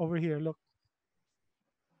over here. Look.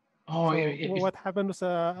 Oh, So what happened was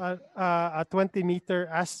a 20-meter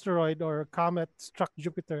asteroid or comet struck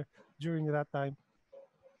Jupiter during that time.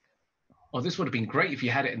 oh, this would have been great if you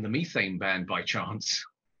had it in the methane band by chance.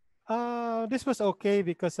 This was okay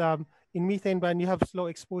because in methane band you have slow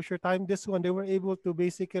exposure time. This one, they were able to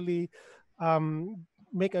basically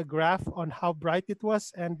make a graph on how bright it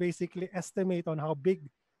was and basically estimate on how big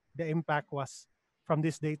the impact was from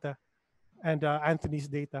this data and Anthony's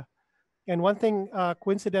data. And one thing,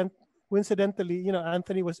 coincidentally,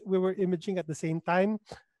 Anthony we were imaging at the same time.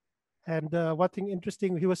 And one thing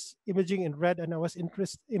interesting, he was imaging in red and I was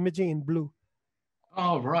imaging in blue.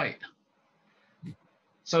 Oh, right.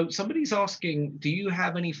 So somebody's asking, do you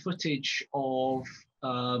have any footage of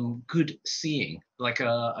good seeing, like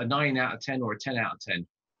a 9 out of 10 or a 10 out of 10?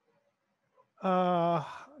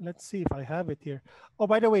 Let's see if I have it here. Oh,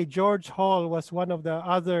 by the way, George Hall was one of the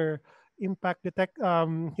other impact detect.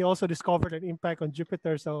 He also discovered an impact on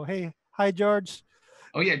Jupiter. So hey, hi George.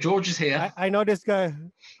 Oh yeah, George is here. I know this guy.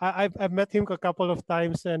 I've met him a couple of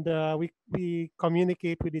times, and we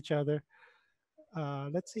communicate with each other.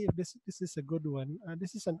 Let's see if this is a good one.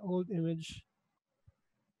 This is an old image.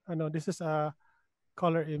 No, this is a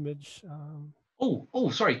color image.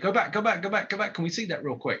 Sorry. Go back. Can we see that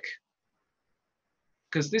real quick?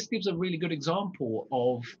 Because this gives a really good example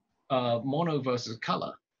of mono versus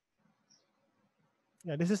color.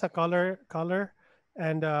 Yeah, this is a color,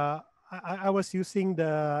 and I was using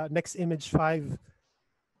the Next Image 5.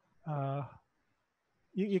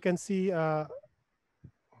 You can see.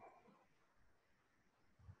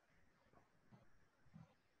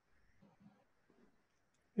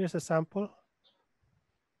 Here's a sample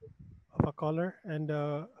of a color, and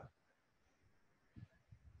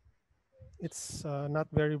it's not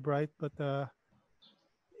very bright, but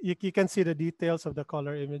you can see the details of the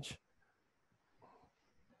color image.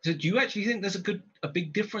 So do you actually think there's a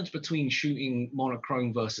big difference between shooting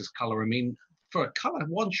monochrome versus color? I mean, for a color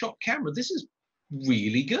one-shot camera, this is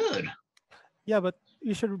really good. Yeah, but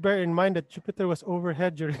you should bear in mind that Jupiter was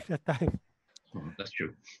overhead during that time. Oh, that's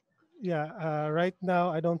true. Yeah, right now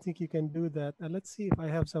I don't think you can do that. Let's see if I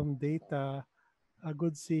have some data.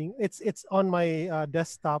 Good seeing. It's on my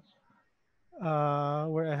desktop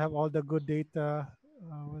where I have all the good data.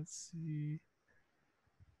 Let's see.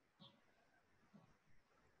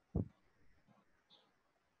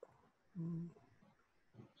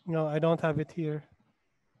 No, I don't have it here.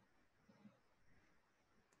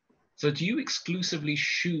 So do you exclusively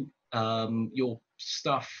shoot your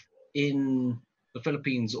stuff in the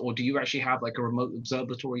Philippines, or do you actually have like a remote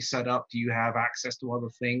observatory set up? Do you have access to other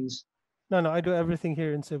things? No, I do everything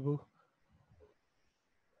here in Cebu.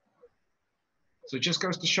 So it just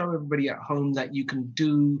goes to show everybody at home that you can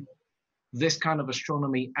do this kind of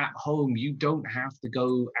astronomy at home. You don't have to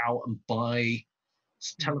go out and buy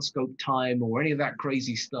telescope time or any of that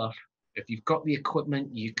crazy stuff. If you've got the equipment,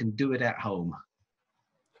 you can do it at home.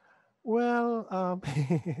 Well,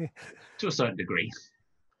 to a certain degree.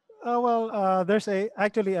 There's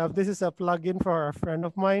actually this is a plugin for a friend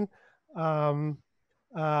of mine.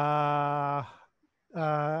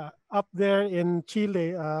 Up there in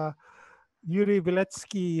Chile, Yuri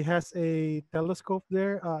Beletsky has a telescope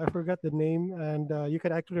there. I forgot the name, and you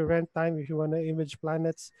can actually rent time if you want to image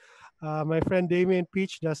planets. My friend Damien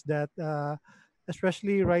Peach does that,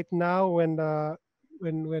 especially right now when the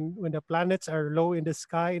planets are low in the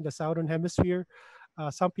sky in the southern hemisphere.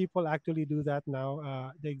 Some people actually do that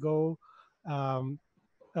now. They go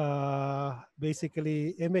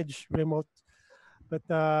basically image remote. But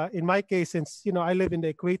in my case, since I live in the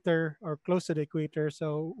equator or close to the equator,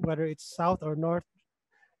 so whether it's south or north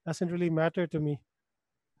doesn't really matter to me.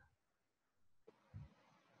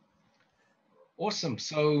 Awesome.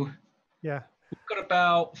 So yeah, we've got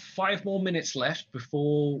about 5 more minutes left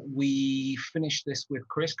before we finish this with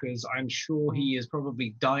Chris, because I'm sure he is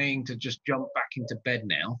probably dying to just jump back into bed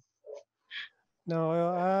now. No,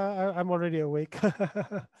 I'm already awake.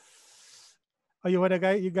 Oh,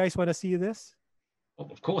 you guys want to see this? Oh,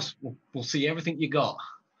 of course, we'll see everything you got.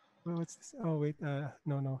 Oh, what's this? Oh, wait,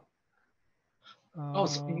 no. Oh,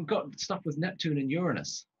 so you've got stuff with Neptune and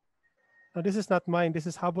Uranus. No, this is not mine. This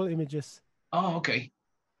is Hubble images. Oh, okay.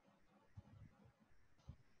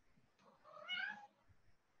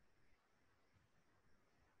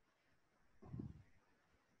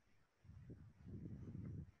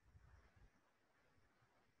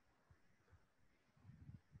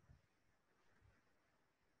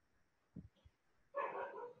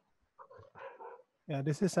 Yeah,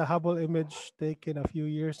 this is a Hubble image taken a few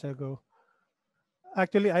years ago.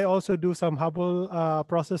 Actually, I also do some Hubble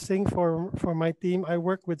processing for my team. I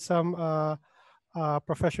work with some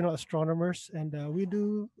professional astronomers, and we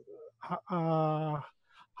do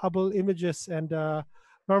Hubble images. And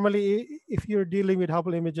normally, if you're dealing with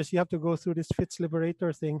Hubble images, you have to go through this FITS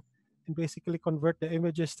liberator thing and basically convert the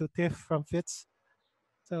images to TIFF from FITS.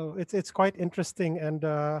 So it's quite interesting, and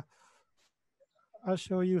I'll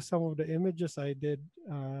show you some of the images I did.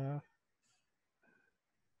 Yeah,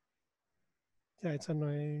 it's on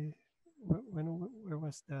my where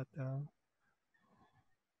was that?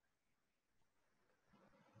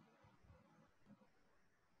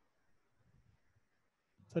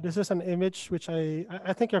 So this is an image which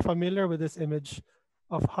I think you're familiar with this image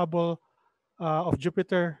of Hubble of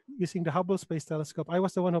Jupiter using the Hubble Space Telescope. I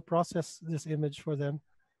was the one who processed this image for them,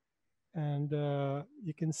 and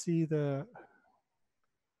you can see the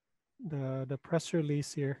press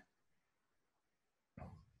release here.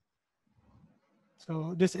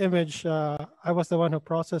 So this image, I was the one who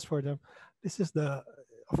processed for them. This is the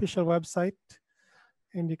official website,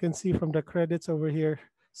 and you can see from the credits over here,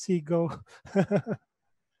 Go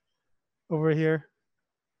over here.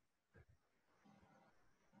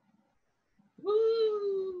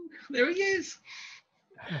 Woo! There he is.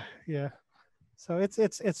 Yeah, so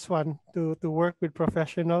it's fun to work with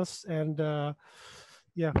professionals, and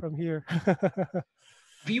yeah, from here.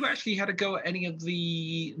 Have you actually had a go at any of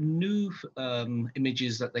the new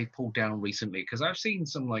images that they pulled down recently? Because I've seen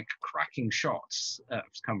some like cracking shots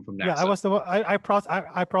come from NASA. Yeah, I was the one.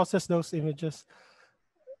 I processed those images.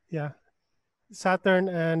 Yeah, Saturn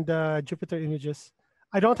and Jupiter images.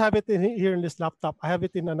 I don't have it here in this laptop. I have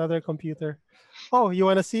it in another computer. Oh, you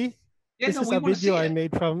want to see? Yeah, this no, is we a want to video see I it.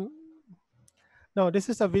 made from. No, this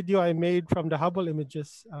is a video I made from the Hubble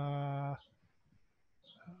images.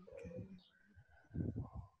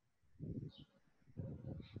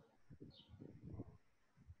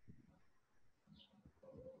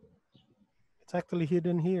 It's actually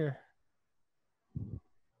hidden here.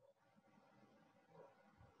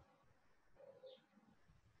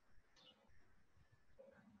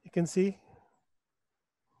 You can see.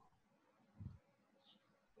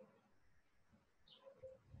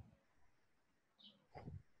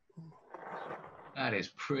 That is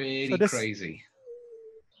pretty So this, crazy.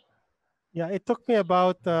 yeah, it took me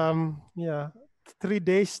about 3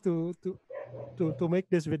 days to make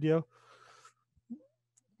this video.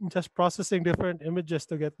 Just processing different images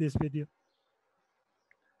to get this video.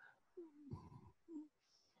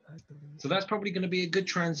 So that's probably going to be a good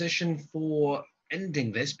transition for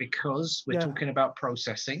ending this because we're talking about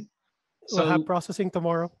processing. We'll have processing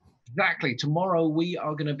tomorrow. Exactly. Tomorrow we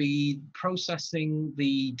are going to be processing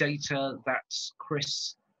the data that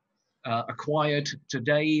Chris acquired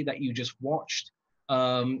today that you just watched.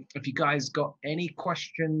 If you guys got any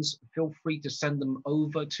questions, feel free to send them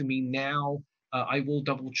over to me now. I will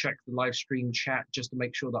double check the live stream chat just to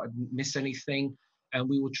make sure that I didn't miss anything. And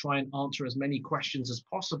we will try and answer as many questions as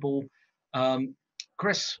possible.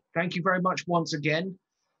 Chris, thank you very much once again.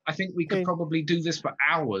 I think we could probably do this for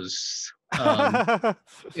hours,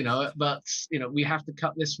 you know, but, you know, we have to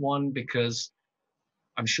cut this one because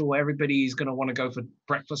I'm sure everybody's going to want to go for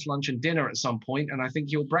breakfast, lunch, and dinner at some point, and I think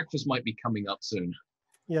your breakfast might be coming up soon.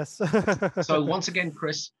 Yes. So once again,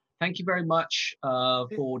 Chris, thank you very much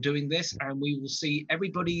for doing this, and we will see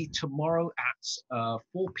everybody tomorrow at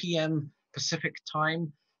 4 p.m. Pacific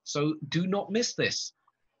time. So do not miss this.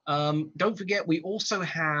 Don't forget, we also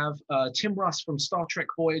have Tim Russ from Star Trek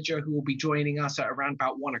Voyager, who will be joining us at around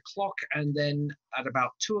about 1 o'clock, and then at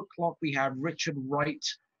about 2 o'clock we have Richard Wright,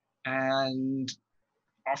 and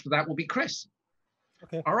after that will be Chris.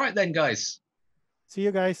 Okay. All right then, guys. See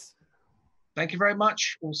you guys. Thank you very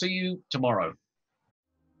much. We'll see you tomorrow.